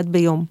ממתק אחד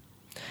ביום,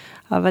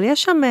 אבל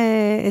יש שם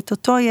את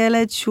אותו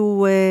ילד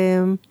שהוא,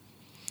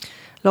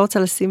 לא רוצה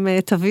לשים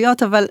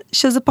תוויות, אבל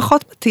שזה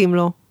פחות מתאים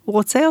לו, הוא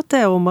רוצה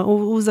יותר,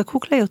 הוא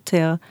זקוק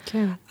ליותר.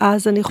 כן.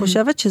 אז אני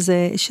חושבת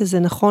שזה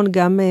נכון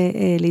גם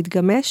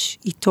להתגמש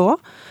איתו,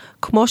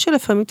 כמו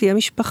שלפעמים תהיה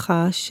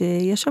משפחה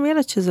שיש שם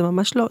ילד שזה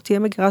ממש לא, תהיה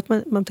מגירת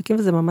ממתקים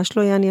וזה ממש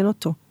לא יעניין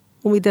אותו.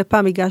 הוא מדי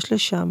פעם ייגש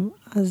לשם.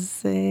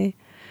 אז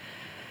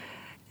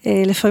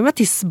לפעמים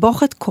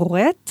התסבוכת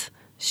קורית,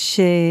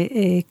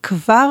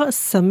 שכבר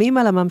שמים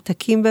על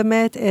הממתקים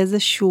באמת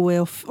איזשהו,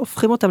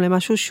 הופכים אותם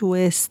למשהו שהוא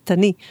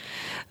סתני,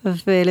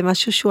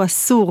 ולמשהו שהוא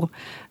אסור,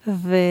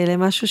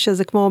 ולמשהו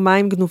שזה כמו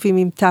מים גנובים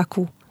עם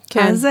טקו.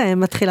 כן. אז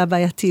מתחילה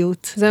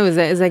בעייתיות. זהו,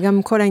 זה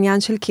גם כל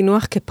העניין של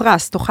כינוח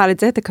כפרס, תאכל את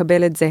זה,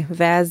 תקבל את זה.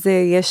 ואז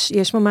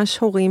יש ממש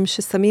הורים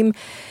ששמים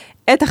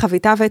את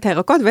החביתה ואת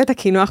הירקות ואת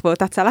הכינוח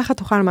באותה צלחת,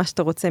 תאכל מה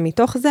שאתה רוצה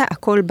מתוך זה,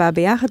 הכל בא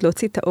ביחד,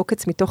 להוציא את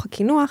העוקץ מתוך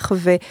הכינוח,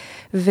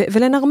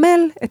 ולנרמל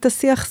את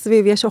השיח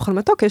סביב, יש אוכל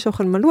מתוק, יש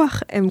אוכל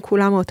מלוח, הם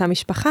כולם מאותה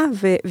משפחה,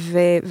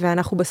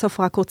 ואנחנו בסוף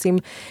רק רוצים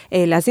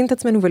להזין את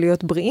עצמנו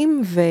ולהיות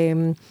בריאים,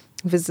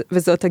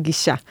 וזאת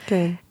הגישה.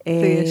 כן,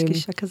 ויש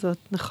גישה כזאת,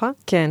 נכון?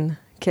 כן.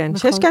 כן,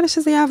 שיש כאלה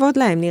שזה יעבוד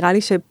להם, נראה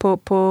לי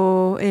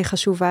שפה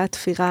חשובה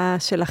התפירה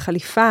של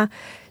החליפה,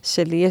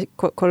 של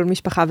כל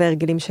משפחה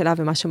והרגלים שלה,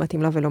 ומה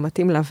שמתאים לה ולא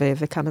מתאים לה,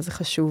 וכמה זה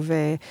חשוב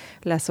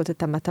לעשות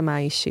את המתאמה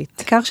האישית.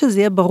 בעיקר שזה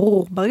יהיה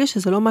ברור, ברגע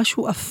שזה לא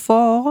משהו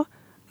אפור,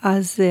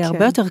 אז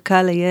הרבה יותר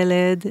קל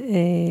לילד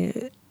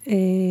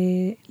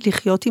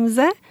לחיות עם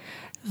זה,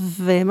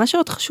 ומה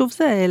שעוד חשוב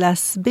זה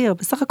להסביר,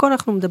 בסך הכל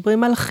אנחנו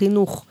מדברים על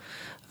חינוך,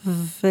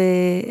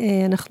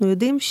 ואנחנו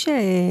יודעים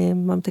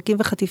שממתקים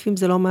וחטיפים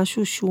זה לא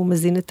משהו שהוא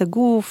מזין את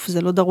הגוף,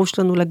 זה לא דרוש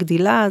לנו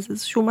לגדילה, זה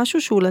איזשהו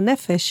משהו שהוא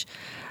לנפש.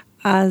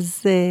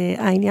 אז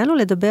העניין הוא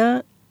לדבר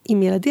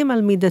עם ילדים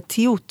על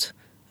מידתיות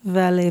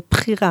ועל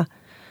בחירה.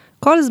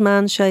 כל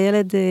זמן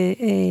שהילד,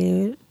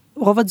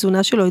 רוב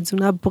התזונה שלו היא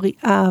תזונה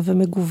בריאה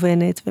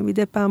ומגוונת,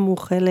 ומדי פעם הוא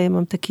אוכל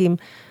ממתקים,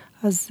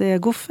 אז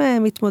הגוף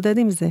מתמודד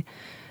עם זה.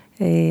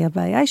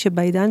 הבעיה היא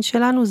שבעידן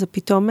שלנו זה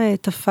פתאום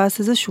תפס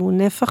איזשהו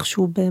נפח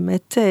שהוא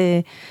באמת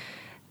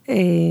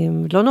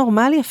לא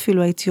נורמלי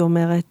אפילו, הייתי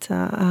אומרת,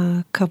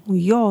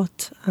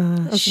 הכמויות,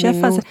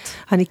 השפע הזה.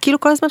 אני כאילו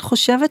כל הזמן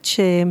חושבת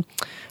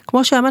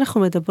שכמו שהיום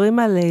אנחנו מדברים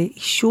על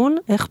עישון,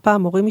 איך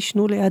פעם הורים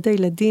ישנו ליד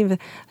הילדים,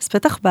 אז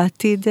בטח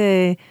בעתיד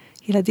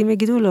ילדים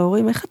יגידו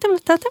להורים, איך אתם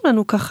נתתם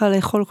לנו ככה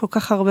לאכול כל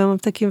כך הרבה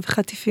ממתקים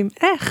וחטיפים?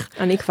 איך?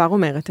 אני כבר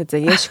אומרת את זה.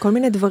 יש כל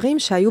מיני דברים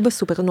שהיו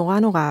בסופר, נורא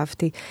נורא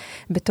אהבתי.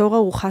 בתור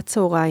ארוחת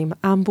צהריים,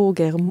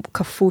 המבורגר,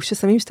 קפוא,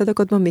 ששמים 2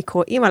 דקות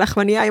במיקרו, עם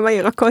הלחמניה, עם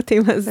הירקות,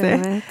 עם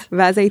הזה.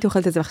 ואז הייתי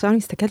אוכלת את זה, ועכשיו אני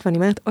מסתכלת ואני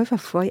אומרת, אוי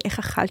ואפוי, איך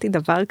אכלתי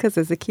דבר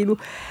כזה? זה כאילו,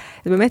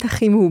 זה באמת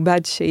הכי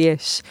מעובד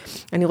שיש.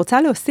 אני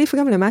רוצה להוסיף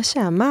גם למה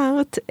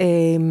שאמרת,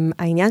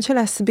 העניין של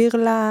להסביר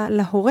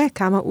להורה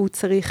כמה הוא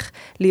צריך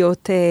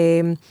להיות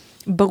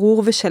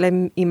ברור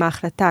ושלם עם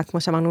ההחלטה,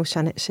 כמו שאמרנו,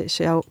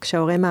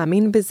 כשההורה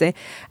מאמין בזה,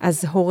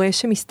 אז הורה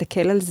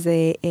שמסתכל על זה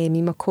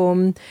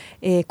ממקום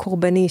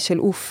קורבני של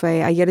אוף,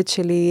 הילד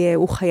שלי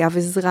הוא חייב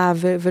עזרה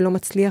ולא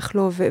מצליח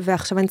לו,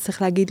 ועכשיו אני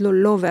צריך להגיד לו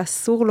לא,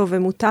 ואסור לו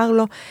ומותר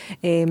לו,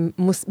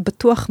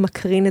 בטוח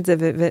מקרין את זה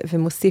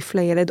ומוסיף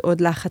לילד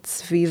עוד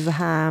לחץ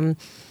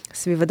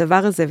סביב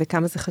הדבר הזה,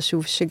 וכמה זה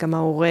חשוב שגם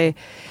ההורה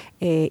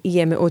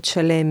יהיה מאוד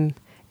שלם,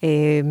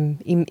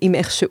 עם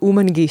איך שהוא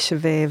מנגיש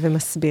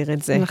ומסביר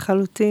את זה.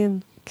 לחלוטין.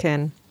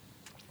 כן.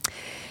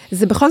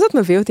 זה בכל זאת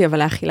מביא אותי,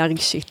 אבל לאכילה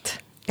רגשית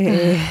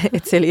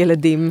אצל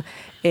ילדים.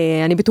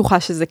 אני בטוחה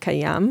שזה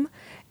קיים.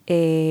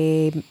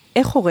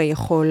 איך הורה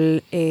יכול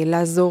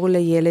לעזור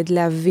לילד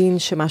להבין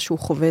שמה שהוא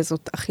חווה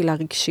זאת אכילה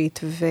רגשית,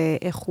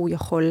 ואיך הוא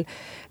יכול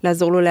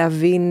לעזור לו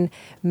להבין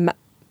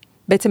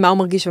בעצם מה הוא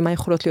מרגיש ומה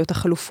יכולות להיות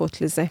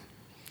החלופות לזה?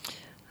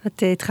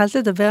 את התחלת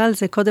לדבר על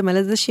זה קודם, על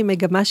איזושהי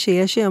מגמה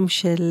שיש היום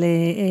של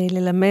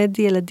ללמד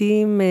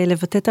ילדים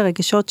לבטא את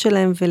הרגשות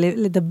שלהם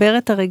ולדבר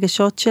את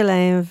הרגשות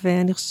שלהם,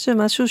 ואני חושבת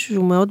שמשהו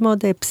שהוא מאוד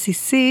מאוד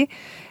בסיסי,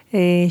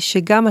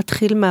 שגם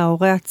מתחיל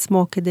מההורה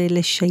עצמו כדי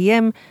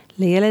לשיים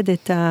לילד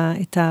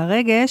את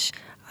הרגש,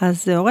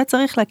 אז ההורה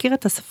צריך להכיר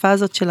את השפה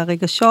הזאת של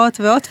הרגשות,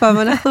 ועוד פעם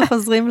אנחנו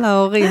חוזרים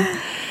להורים.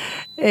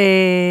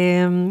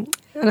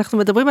 אנחנו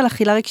מדברים על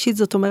אכילה רגשית,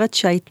 זאת אומרת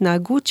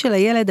שההתנהגות של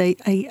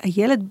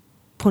הילד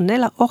פונה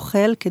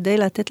לאוכל כדי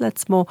לתת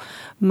לעצמו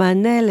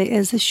מענה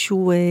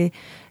לאיזשהו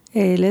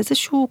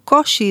לאיזשהו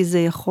קושי, זה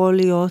יכול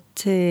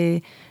להיות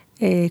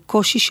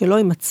קושי שלו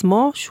עם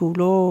עצמו, שהוא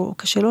לא,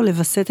 קשה לו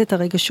לבסט את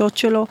הרגשות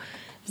שלו,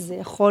 זה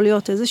יכול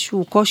להיות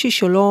איזשהו קושי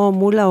שלו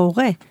מול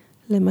ההורה,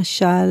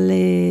 למשל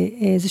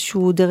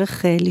איזשהו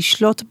דרך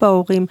לשלוט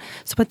בהורים,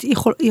 זאת אומרת,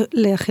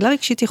 לאכילה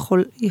רגשית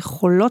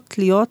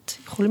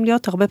יכולים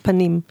להיות הרבה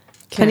פנים,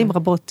 כן. פנים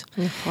רבות.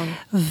 נכון.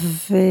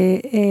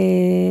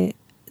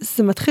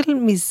 וזה מתחיל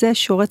מזה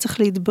שהורה צריך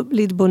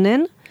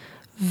להתבונן,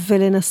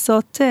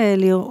 ולנסות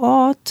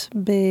לראות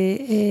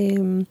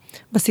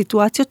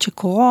בסיטואציות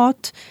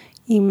שקורות,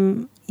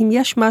 אם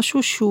יש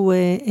משהו שהוא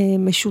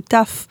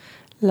משותף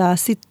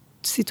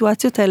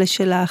לסיטואציות האלה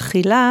של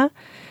האכילה,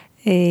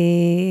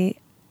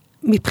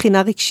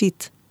 מבחינה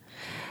רגשית.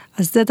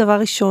 אז זה דבר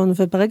ראשון,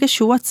 וברגע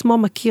שהוא עצמו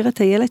מכיר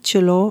את הילד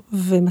שלו,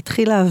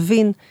 ומתחיל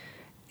להבין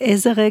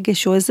איזה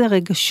רגש או איזה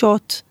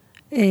רגשות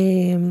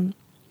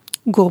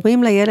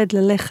גורמים לילד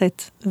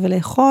ללכת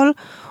ולאכול,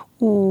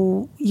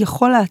 הוא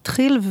יכול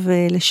להתחיל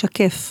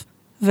ולשקף,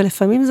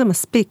 ולפעמים זה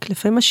מספיק,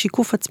 לפעמים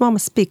השיקוף עצמו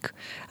מספיק.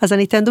 אז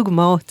אני אתן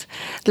דוגמאות.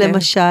 כן.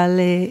 למשל,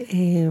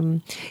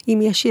 אם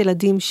יש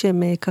ילדים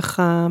שהם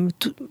ככה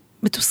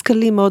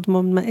מתוסכלים מאוד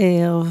מאוד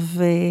מהר,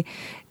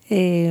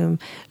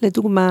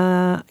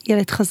 לדוגמה,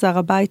 ילד חזר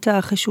הביתה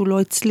אחרי שהוא לא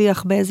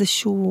הצליח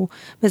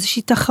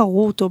באיזושהי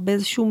תחרות או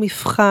באיזשהו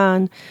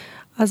מבחן,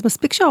 אז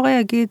מספיק שההורה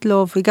יגיד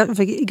לו,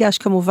 ויגש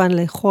כמובן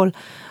לאכול,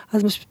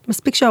 אז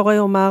מספיק שההורה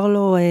יאמר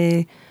לו,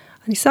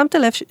 אני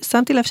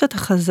שמתי לב שאתה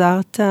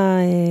חזרת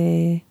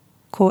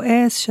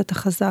כועס, שאתה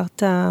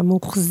חזרת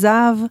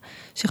מאוכזב,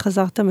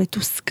 שחזרת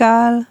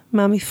מתוסכל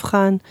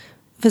מהמבחן,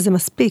 וזה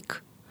מספיק.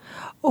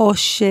 או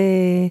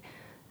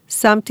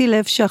ששמתי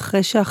לב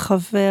שאחרי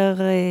שהחבר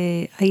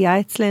היה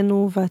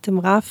אצלנו ואתם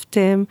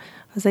רבתם,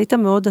 אז היית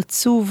מאוד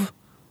עצוב.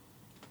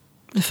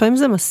 לפעמים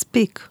זה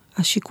מספיק,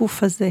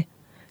 השיקוף הזה.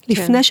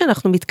 לפני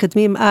שאנחנו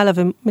מתקדמים הלאה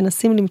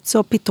ומנסים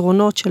למצוא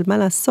פתרונות של מה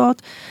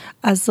לעשות,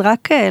 אז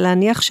רק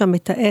להניח שם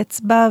את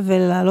האצבע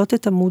ולהעלות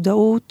את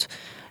המודעות,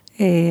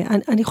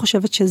 אני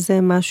חושבת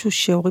שזה משהו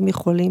שהורים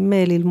יכולים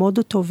ללמוד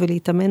אותו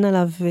ולהתאמן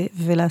עליו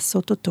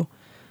ולעשות אותו.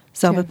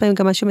 זה הרבה פעמים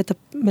גם מה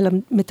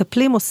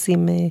שמטפלים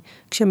עושים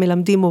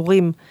כשמלמדים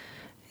הורים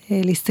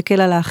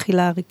להסתכל על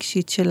האכילה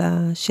הרגשית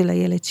של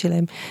הילד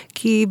שלהם.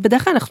 כי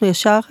בדרך כלל אנחנו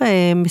ישר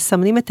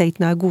מסמנים את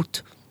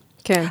ההתנהגות.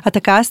 כן. אתה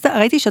כעסת,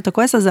 ראיתי שאתה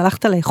כועס, אז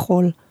הלכת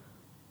לאכול.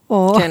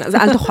 כן, אז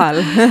אל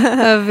תאכל.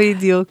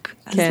 בדיוק.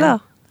 אז לא.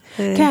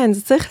 כן,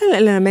 זה צריך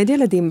ללמד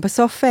ילדים.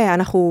 בסוף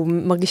אנחנו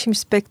מרגישים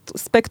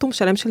ספקטרום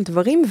שלם של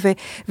דברים,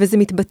 וזה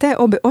מתבטא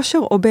או באושר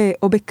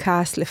או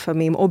בכעס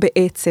לפעמים, או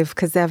בעצב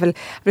כזה, אבל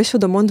יש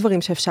עוד המון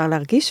דברים שאפשר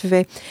להרגיש,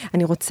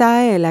 ואני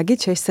רוצה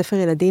להגיד שיש ספר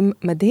ילדים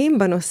מדהים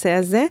בנושא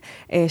הזה,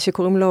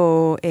 שקוראים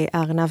לו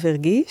הארנב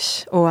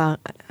הרגיש, או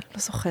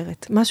לא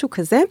זוכרת, משהו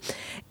כזה,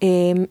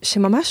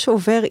 שממש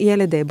עובר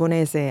ילד בונה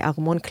איזה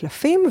ארמון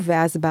קלפים,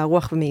 ואז בא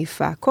רוח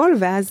ומעיפה הכל,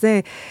 ואז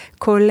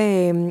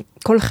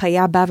כל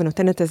חיה באה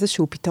ונותנת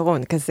איזשהו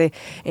פתרון, כזה.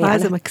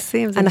 זה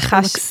מקסים, זה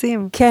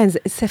מקסים. כן, זה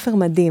ספר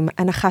מדהים.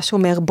 הנחש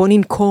אומר, בוא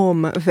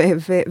ננקום,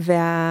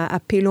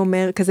 והפיל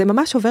אומר, כזה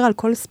ממש עובר על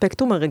כל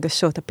ספקטרום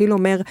הרגשות. הפיל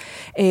אומר,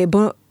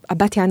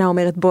 הבת יענה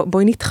אומרת,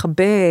 בואי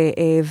נתחבא,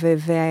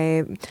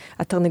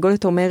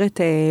 והתרנגולת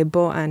אומרת,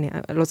 אני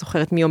לא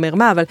זוכרת מי אומר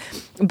מה, אבל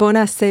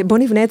בוא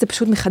נבנה את זה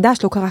פשוט מחדש,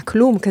 לא קרה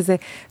כלום, כזה.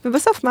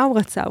 ובסוף מה הוא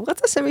רצה? הוא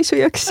רצה שמישהו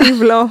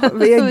יקשיב לו,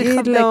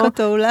 ויגיד לו, ויחבק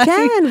אותו אולי.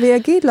 כן,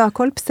 ויגיד לו,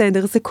 הכל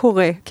בסדר, זה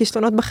קורה,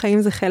 כישלונות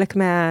בחיים זה חלק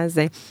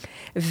מהזה.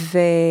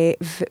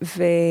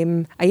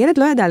 והילד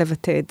לא ידע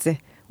לבטא את זה.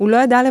 הוא לא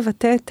ידע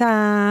לבטא את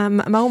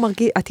מה הוא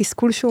מרגיש,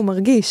 התסכול שהוא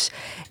מרגיש.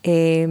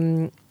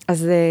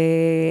 אז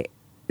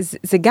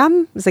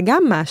זה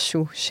גם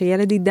משהו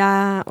שילד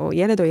ידע, או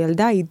ילד או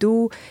ילדה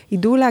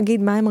ידעו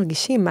להגיד מה הם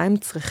מרגישים, מה הם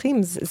צריכים,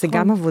 זה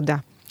גם עבודה.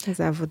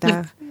 זה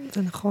עבודה.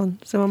 זה נכון,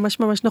 זה ממש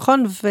ממש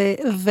נכון,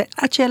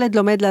 ועד שילד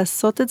לומד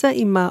לעשות את זה,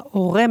 אם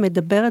ההורה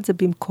מדבר את זה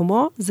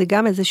במקומו, זה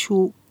גם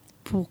איזשהו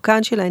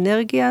פורקן של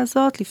האנרגיה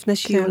הזאת, לפני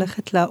שהיא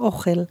הולכת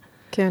לאוכל.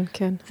 כן,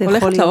 כן.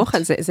 הולכת לאוכל,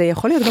 זה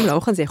יכול להיות גם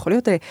לאוכל, זה יכול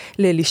להיות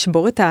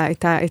לשבור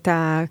את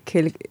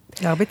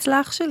להרביץ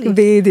לאח שלי.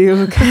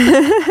 בדיוק.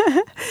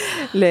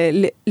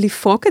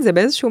 לפרוק את זה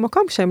באיזשהו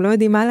מקום, כשהם לא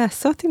יודעים מה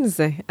לעשות עם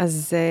זה.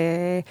 אז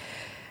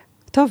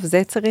טוב,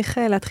 זה צריך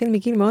להתחיל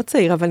מגיל מאוד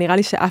צעיר, אבל נראה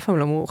לי שאף פעם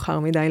לא מאוחר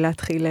מדי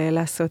להתחיל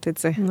לעשות את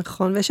זה.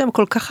 נכון, ויש שם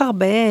כל כך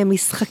הרבה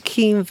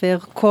משחקים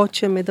וערכות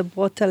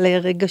שמדברות על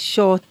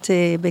רגשות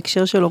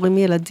בהקשר של הורים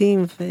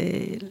ילדים,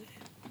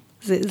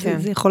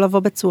 זה יכול לבוא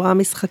בצורה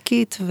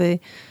משחקית,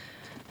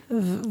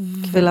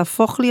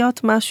 ולהפוך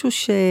להיות משהו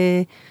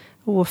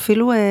שהוא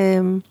אפילו,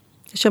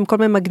 יש שם כל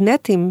מיני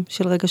מגנטים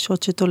של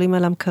רגשות שתולים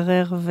על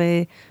המקרר,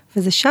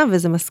 וזה שם,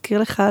 וזה מזכיר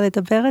לך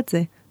לדבר את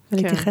זה,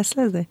 ולהתייחס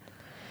לזה.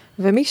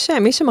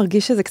 ומי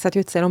שמרגיש שזה קצת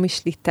יוצא לו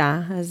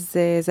משליטה, אז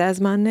זה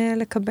הזמן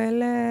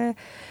לקבל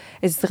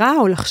עזרה,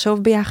 או לחשוב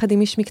ביחד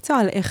עם איש מקצוע,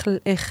 על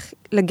איך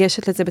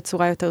לגשת לזה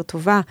בצורה יותר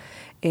טובה,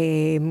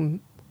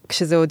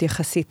 כשזה עוד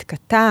יחסית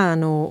קטן,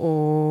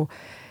 או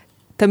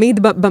תמיד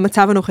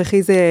במצב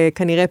הנוכחי זה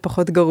כנראה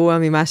פחות גרוע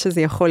ממה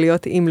שזה יכול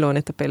להיות, אם לא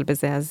נטפל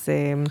בזה, אז...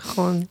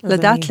 נכון.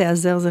 לדעת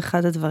להיעזר זה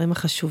אחד הדברים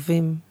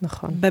החשובים.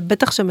 נכון.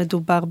 בטח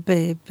שמדובר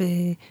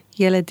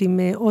בילד עם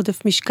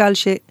עודף משקל,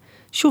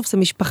 ששוב, זה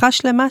משפחה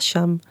שלמה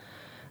שם.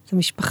 זה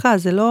משפחה,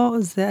 זה לא...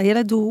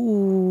 הילד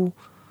הוא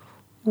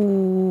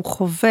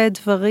חווה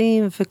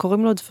דברים,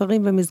 וקוראים לו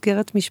דברים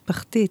במסגרת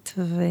משפחתית,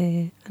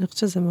 ואני חושבת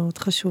שזה מאוד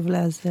חשוב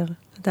להיעזר,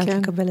 לדעת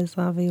לקבל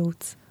עזרה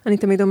וייעוץ. אני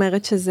תמיד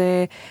אומרת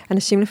שזה,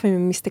 אנשים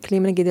לפעמים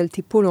מסתכלים נגיד על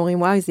טיפול,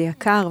 אומרים וואי זה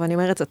יקר, ואני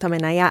אומרת זאת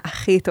המניה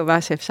הכי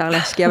טובה שאפשר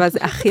להשקיע בה, זה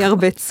הכי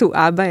הרבה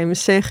תשואה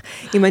בהמשך,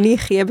 אם אני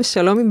אחיה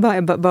בשלום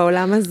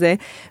בעולם הזה,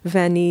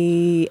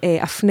 ואני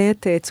אפנה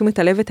את תשומת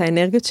הלב את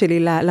האנרגיות שלי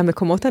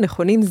למקומות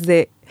הנכונים,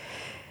 זה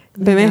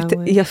באמת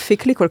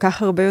יפיק לי כל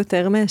כך הרבה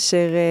יותר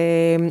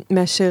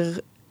מאשר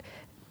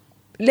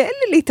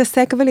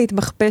להתעסק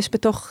ולהתבחבש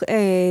בתוך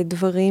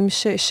דברים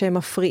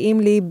שמפריעים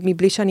לי,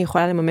 מבלי שאני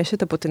יכולה לממש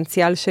את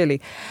הפוטנציאל שלי.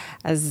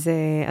 אז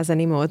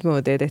אני מאוד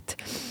מעודדת.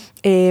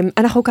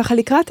 אנחנו ככה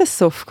לקראת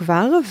הסוף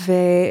כבר,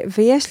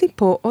 ויש לי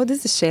פה עוד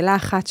איזו שאלה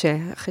אחת,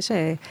 שאחרי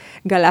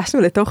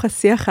שגלשנו לתוך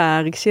השיח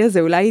הרגשי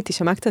הזה, אולי היא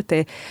תשמע קצת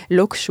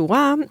לא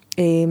קשורה,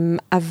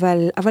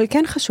 אבל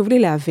כן חשוב לי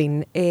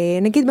להבין,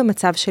 נגיד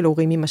במצב של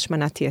הורים עם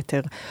השמנת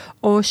יתר,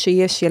 או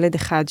שיש ילד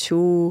אחד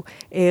שהוא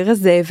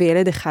רזה,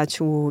 וילד אחד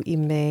שהוא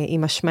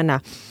עם השמנה.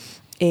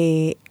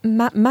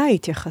 מה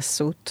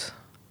ההתייחסות?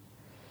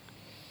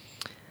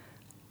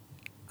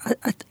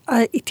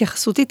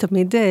 ההתייחסות היא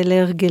תמיד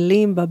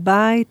להרגלים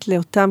בבית,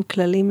 לאותם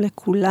כללים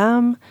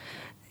לכולם.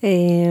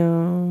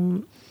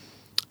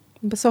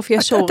 בסוף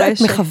יש הורה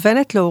את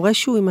מכוונת להורה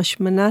שהוא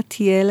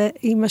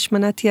עם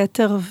השמנת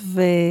יתר,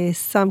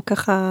 ושם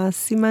ככה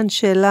סימן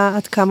שאלה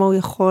עד כמה הוא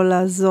יכול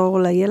לעזור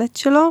לילד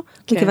שלו,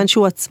 מכיוון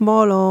שהוא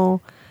עצמו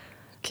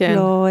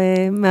לא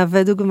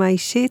מהווה דוגמה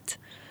אישית.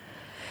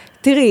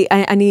 תראי,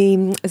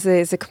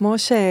 זה כמו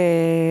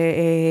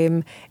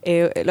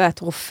לא יודעת,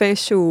 רופא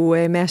שהוא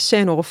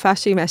מעשן, או רופאה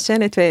שהיא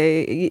מעשנת,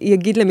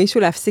 ויגיד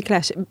למישהו להפסיק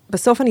לעשן.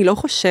 בסוף אני לא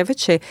חושבת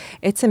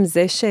שעצם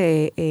זה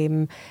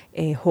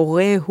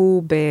שהורה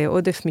הוא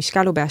בעודף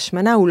משקל או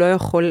בהשמנה, הוא לא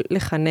יכול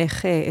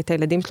לחנך את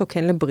הילדים שלו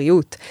כן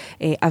לבריאות.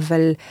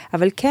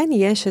 אבל כן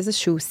יש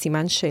איזשהו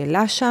סימן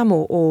שאלה שם,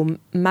 או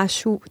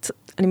משהו...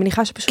 אני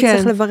מניחה שפשוט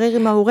צריך לברר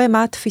עם ההורה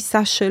מה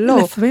התפיסה שלו.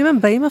 לפעמים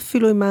הם באים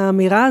אפילו עם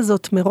האמירה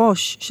הזאת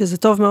מראש, שזה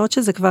טוב מאוד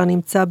שזה כבר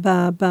נמצא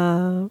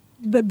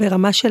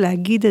ברמה של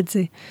להגיד את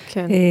זה.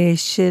 כן.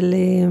 של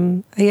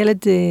הילד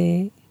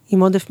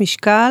עם עודף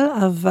משקל,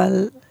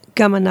 אבל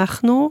גם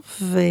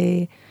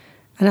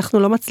ואנחנו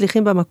לא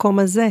מצליחים במקום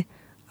הזה.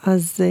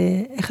 אז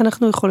איך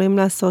אנחנו יכולים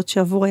לעשות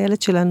שעבור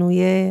הילד שלנו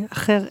יהיה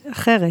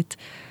אחרת?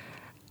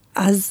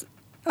 אז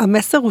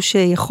המסר הוא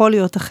שיכול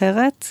להיות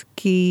אחרת,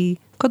 כי...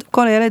 קודם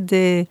כל,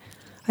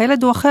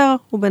 הילד הוא אחר,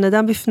 הוא בן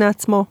אדם בפני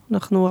עצמו.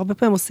 אנחנו הרבה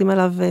פעמים עושים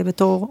עליו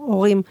בתור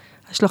הורים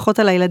השלכות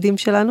על הילדים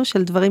שלנו,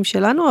 של דברים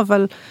שלנו,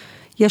 אבל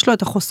יש לו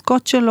את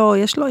החוזקות שלו,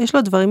 יש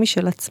לו דברים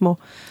משל עצמו.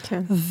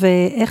 כן.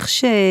 ואיך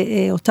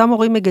שאותם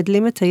הורים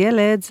מגדלים את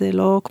הילד, זה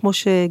לא כמו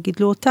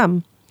שגידלו אותם.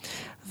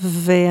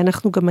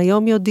 ואנחנו גם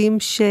היום יודעים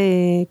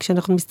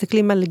שכשאנחנו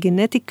מסתכלים על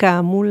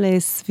גנטיקה מול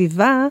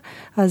סביבה,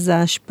 אז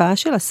ההשפעה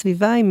של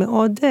הסביבה היא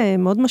מאוד,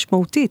 מאוד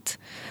משמעותית.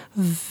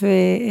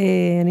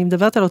 ואני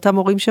מדברת על אותם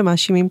הורים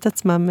שמאשימים את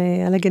עצמם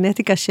על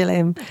הגנטיקה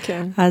שלהם.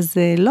 כן. אז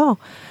לא,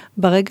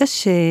 ברגע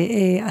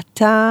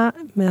שאתה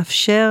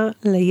מאפשר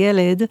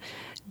לילד,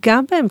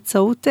 גם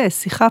באמצעות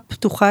שיחה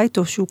פתוחה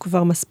איתו, שהוא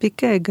כבר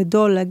מספיק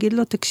גדול, להגיד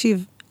לו,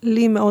 תקשיב,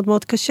 לי מאוד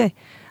מאוד קשה.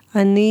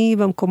 אני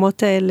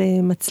במקומות האלה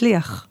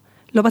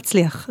לא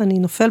מצליח, אני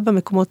נופל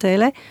במקומות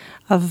האלה,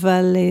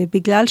 אבל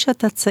בגלל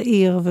שאתה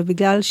צעיר,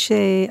 ובגלל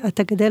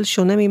שאתה גדל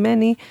שונה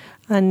ממני,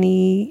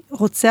 אני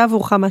רוצה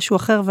עבורך משהו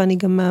אחר, ואני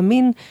גם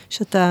מאמין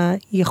שאתה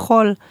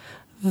יכול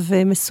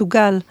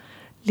ומסוגל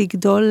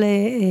לגדול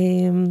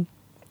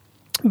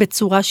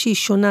בצורה שהיא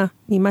שונה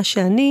ממה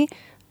שאני,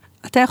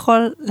 אתה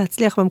יכול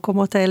להצליח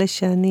במקומות האלה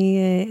שאני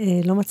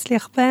לא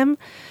מצליח בהם,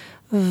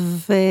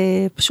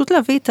 ופשוט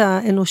להביא את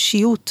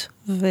האנושיות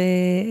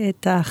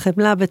ואת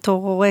החמלה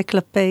בתור הורה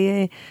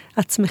כלפי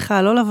עצמך,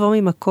 לא לבוא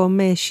ממקום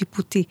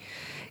שיפוטי.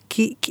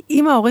 כי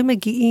אם ההורים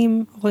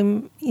מגיעים,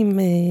 הורים עם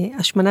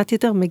השמנת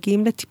יתר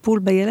מגיעים לטיפול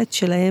בילד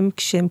שלהם,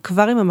 כשהם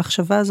כבר עם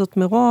המחשבה הזאת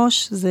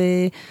מראש, זה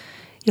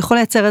יכול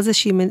לייצר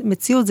איזושהי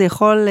מציאות, זה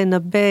יכול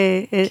לנבא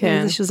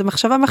איזשהו, זה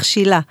מחשבה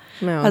מכשילה.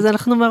 מאוד. אז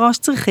אנחנו מראש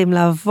צריכים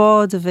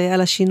לעבוד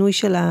ועל השינוי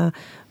של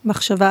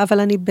המחשבה, אבל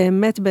אני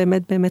באמת,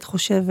 באמת, באמת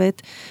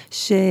חושבת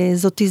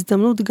שזאת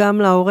הזדמנות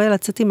גם להורה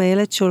לצאת עם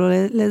הילד שלו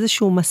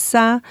לאיזשהו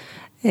מסע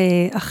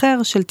אחר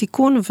של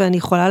תיקון, ואני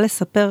יכולה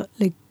לספר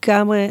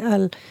לגמרי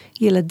על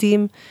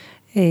ילדים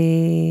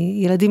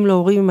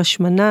להורים עם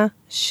השמנה,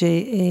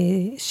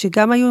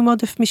 שגם היו עם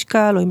עודף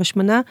משקל או עם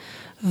השמנה,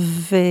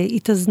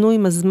 והתאזנו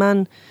עם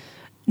הזמן.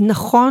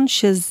 נכון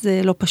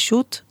שזה לא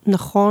פשוט,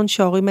 נכון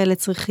שההורים האלה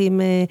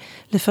צריכים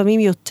לפעמים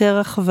יותר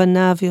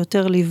הכוונה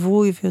ויותר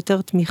ליווי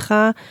ויותר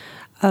תמיכה,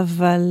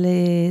 אבל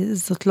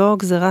זאת לא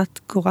גזירת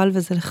גורל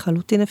וזה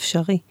לחלוטין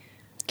אפשרי.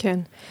 כן.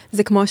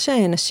 זה כמו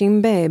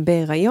שנשים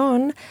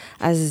בהיריון,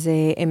 אז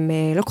הן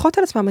לוקחות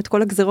על עצמם את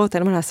כל הגזרות,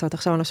 אין מה לעשות,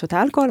 עכשיו אני לא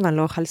שותה אלכוהול, ואני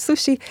לא אוכל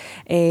סושי,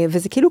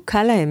 וזה כאילו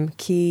קל להם,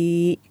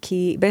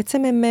 כי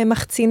בעצם הן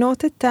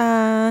מחצינות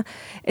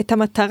את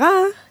המטרה,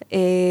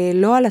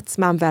 לא על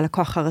עצמם ועל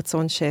הכוח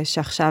הרצון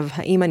שעכשיו,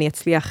 האם אני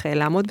אצליח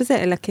לעמוד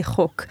בזה, אלא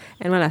כחוק.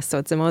 אין מה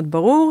לעשות, זה מאוד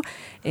ברור.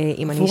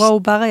 עבור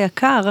העובר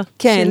היקר שלי.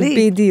 כן,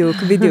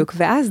 בדיוק.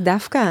 ואז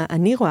דווקא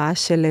אני רואה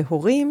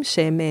שלהורים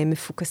שהם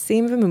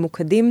מפוקסים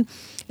וממוקדים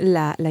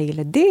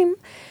לילדים,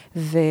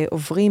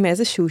 ועוברים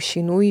איזשהו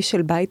שינוי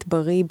של בית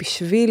בריא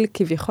בשביל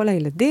כביכול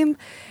הילדים,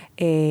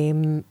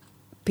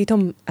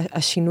 פתאום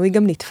השינוי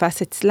גם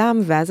נתפס אצלם,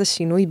 ואז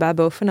השינוי בא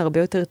באופן הרבה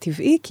יותר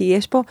טבעי, כי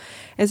יש פה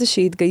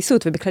איזושהי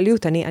התגייסות,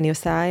 ובכלליות אני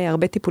עושה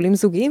הרבה טיפולים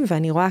זוגיים,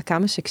 ואני רואה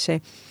כמה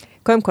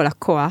קודם כל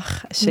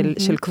הכוח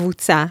של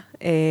קבוצה,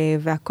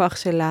 והכוח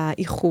של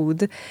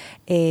האיחוד,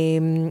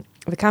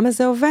 וכמה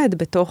זה עובד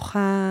בתוך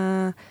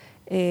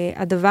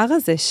הדבר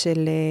הזה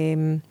של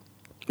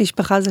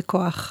משפחה זה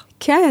כוח.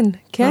 כן.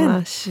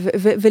 ממש.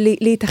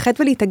 ולהתאחד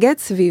ולהתאגד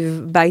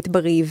סביב בית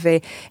בריא,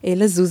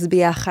 ולזוז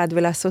ביחד,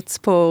 ולעשות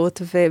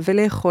ספורט,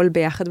 ולאכול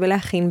ביחד,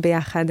 ולהכין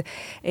ביחד,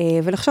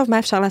 ולחשוב מה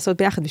אפשר לעשות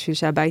ביחד, בשביל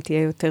שהבית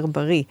יהיה יותר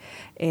בריא.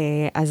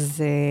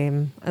 אז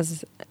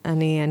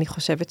אני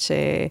חושבת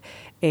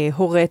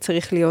שהורה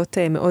צריך להיות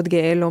מאוד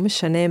גאה, לא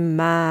משנה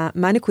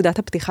מה נקודת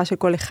הפתיחה של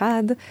כל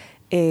אחד,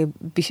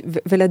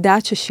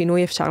 ולדעת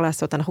ששינוי אפשר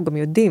לעשות. אנחנו גם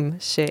יודעים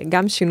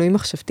שגם שינוי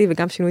מחשבתי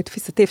וגם שינוי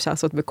תפיסתי אפשר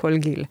לעשות בכל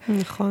גיל.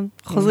 נכון.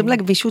 חוזרים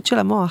לגמישות של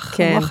המוח,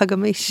 המוח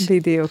הגמיש.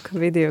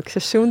 בדיוק.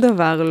 ששום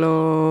דבר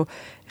לא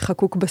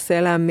חקוק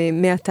בסלע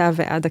מעתה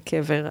ועד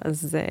הקבר,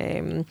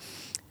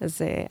 אז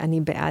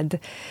אני בעד.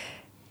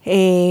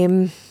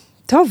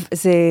 טוב,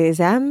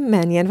 זה היה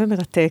מעניין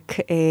ומרתק.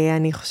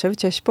 אני חושבת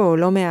שיש פה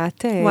לא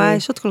מעט... וואי,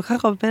 יש עוד כל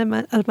כך הרבה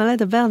על מה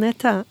לדבר,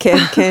 נטע.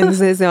 כן,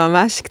 זה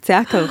ממש קצה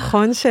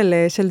הקרחון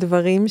של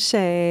דברים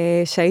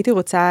שהייתי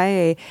רוצה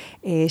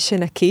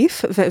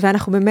שנקיף,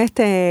 ואנחנו באמת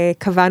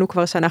קבענו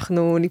כבר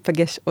שאנחנו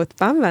ניפגש עוד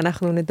פעם,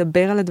 ואנחנו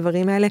נדבר על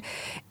הדברים האלה,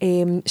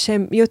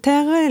 שהם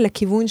יותר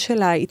לכיוון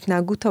של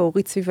ההתנהגות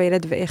ההורית סביב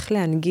הילד, ואיך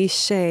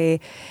להנגיש...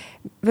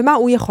 ומה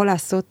הוא יכול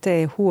לעשות,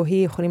 הוא או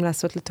היא יכולים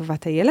לעשות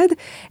לטובת הילד.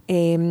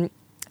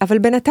 אבל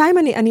בינתיים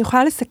אני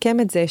יכולה לסכם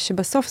את זה,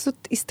 שבסוף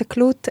זאת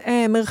הסתכלות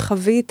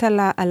מרחבית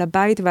על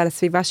הבית ועל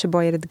הסביבה שבו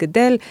הילד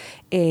גדל,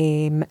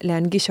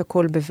 להנגיש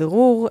הכל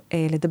בבירור,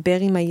 לדבר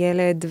עם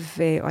הילד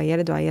או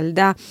הילד או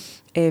הילדה,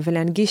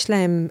 ולהנגיש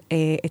להם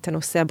את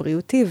הנושא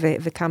הבריאותי,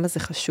 וכמה זה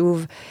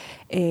חשוב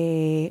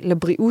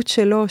לבריאות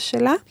שלו או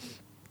שלה.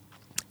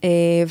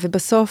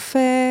 ובסוף...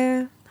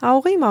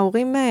 ההורים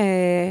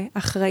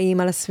אחראים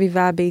על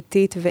הסביבה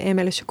הביתית, והם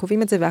אלה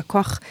שקובעים את זה,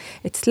 והכוח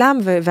אצלם,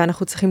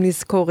 ואנחנו צריכים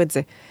לזכור את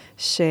זה,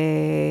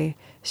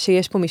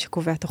 שיש פה מי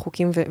שקובע את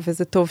החוקים,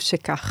 וזה טוב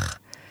שכך.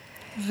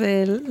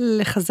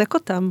 ולחזק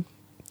אותם.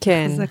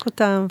 כן. לחזק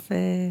אותם,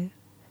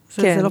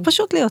 זה לא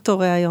פשוט להיות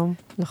הורה היום.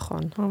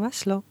 נכון.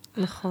 ממש לא.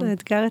 נכון. זה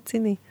אתגר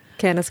רציני.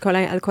 כן, אז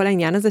על כל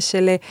העניין הזה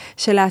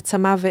של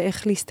העצמה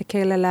ואיך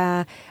להסתכל על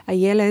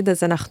הילד,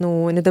 אז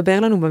אנחנו נדבר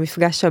לנו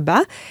במפגש הבא,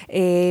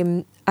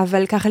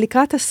 אבל ככה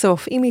לקראת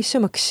הסוף, אם מי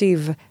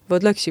שמקשיב,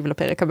 ועוד לא הקשיב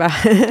לפרק הבא,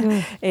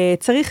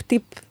 צריך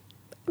טיפ,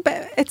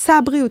 עצה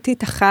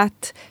בריאותית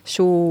אחת,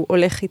 שהוא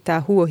הולך איתה,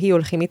 הוא או היא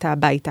הולכים איתה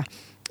הביתה.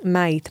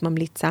 מה היית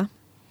ממליצה?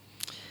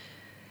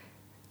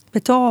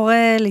 בתור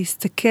הורה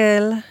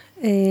להסתכל,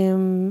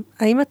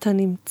 האם אתה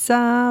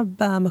נמצא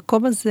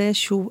במקום הזה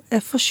שהוא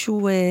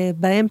איפשהו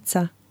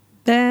באמצע,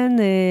 בין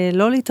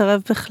לא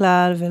להתערב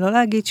בכלל ולא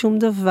להגיד שום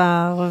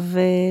דבר,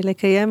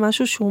 ולקיים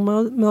משהו שהוא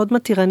מאוד, מאוד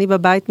מתירני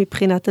בבית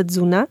מבחינת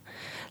התזונה,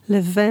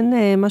 לבין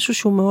משהו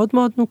שהוא מאוד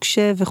מאוד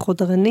נוקשה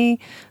וחודרני,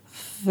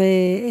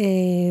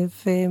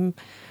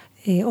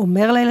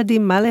 ואומר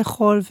לילדים מה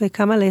לאכול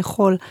וכמה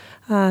לאכול.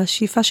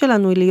 השאיפה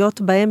שלנו היא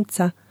להיות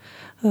באמצע,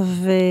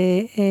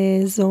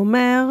 וזה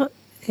אומר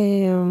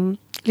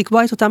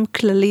לקבוע את אותם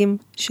כללים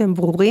שהם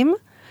ברורים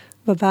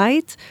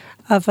בבית,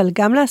 אבל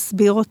גם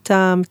להסביר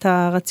אותם, את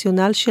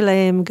הרציונל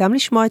שלהם, גם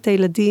לשמוע את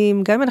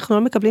הילדים, גם אם אנחנו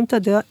לא מקבלים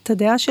את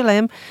הדעה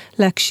שלהם,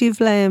 להקשיב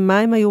להם מה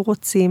הם היו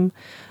רוצים,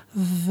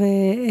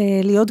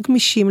 ולהיות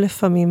גמישים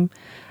לפעמים.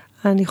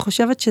 אני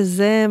חושבת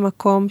שזה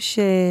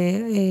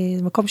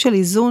מקום של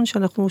איזון,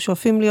 שאנחנו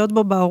שואפים להיות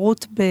בו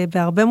בהורות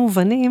בהרבה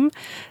מובנים,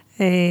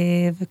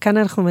 וכאן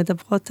אנחנו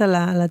מדברות על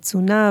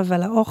התזונה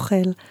ועל האוכל,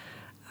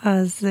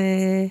 אז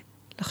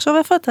לחשוב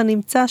איפה אתה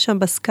נמצא שם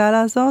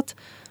בסקאלה הזאת,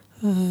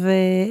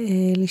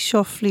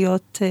 ולשאוף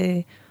להיות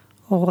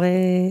הורה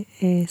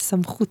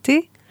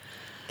סמכותי.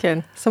 כן,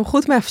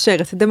 סמכות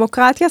מאפשרת.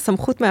 דמוקרטיה,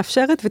 סמכות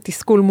מאפשרת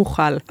ותסכול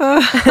מוכל.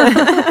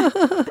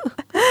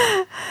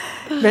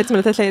 בעצם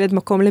לתת לילד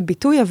מקום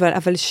לביטוי,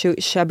 אבל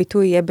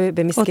שהביטוי יהיה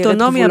במסגרת גבולות הבית.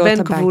 אוטונומיה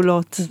בין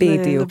גבולות.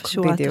 בדיוק.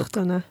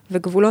 תחתונה.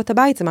 וגבולות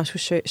הבית זה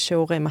משהו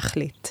שהורה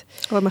מחליט.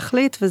 הורה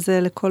מחליט,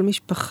 וזה לכל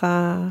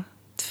משפחה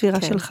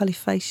תפירה של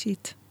חליפה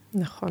אישית.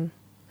 נכון.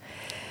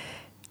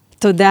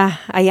 תודה,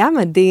 היה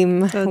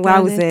מדהים. תודה,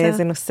 וואו, נטע.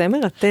 זה נושא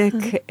מרתק,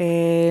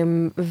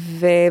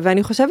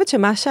 ואני חושבת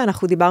שמה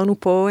שאנחנו דיברנו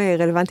פה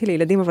רלוונטי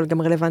לילדים, אבל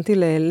גם רלוונטי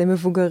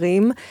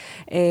למבוגרים,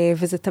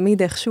 וזה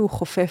תמיד איכשהו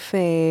חופף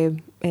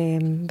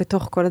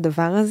בתוך כל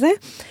הדבר הזה.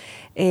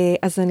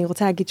 אז אני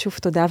רוצה להגיד שוב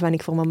תודה, ואני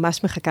כבר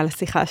ממש מחכה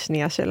לשיחה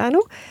השנייה שלנו.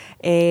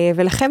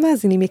 ולכם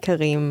מאזינים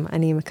יקרים,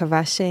 אני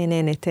מקווה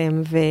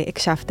שנהנתם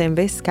והקשבתם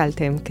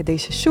והשכלתם, כדי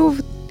ששוב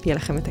יהיה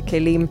לכם את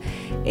הכלים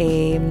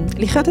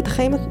לחיות את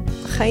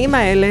החיים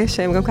האלה,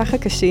 שהם גם ככה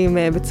קשים,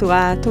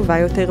 בצורה טובה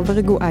יותר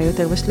ורגועה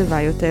יותר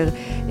ושלווה יותר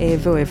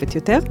ואוהבת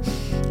יותר.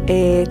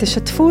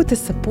 תשתפו,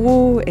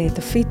 תספרו,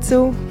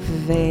 תפיצו,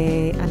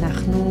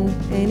 ואנחנו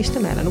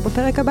נשתמע לנו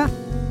בפרק הבא.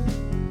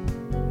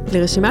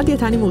 לרשימת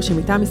דיאטנים מורשים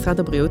מטעם משרד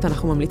הבריאות,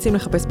 אנחנו ממליצים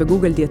לחפש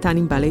בגוגל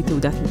דיאטנים בעלי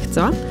תעודת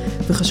מקצוע,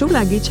 וחשוב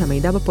להגיד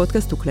שהמידע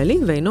בפודקאסט הוא כללי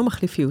ואינו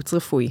מחליף ייעוץ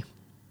רפואי.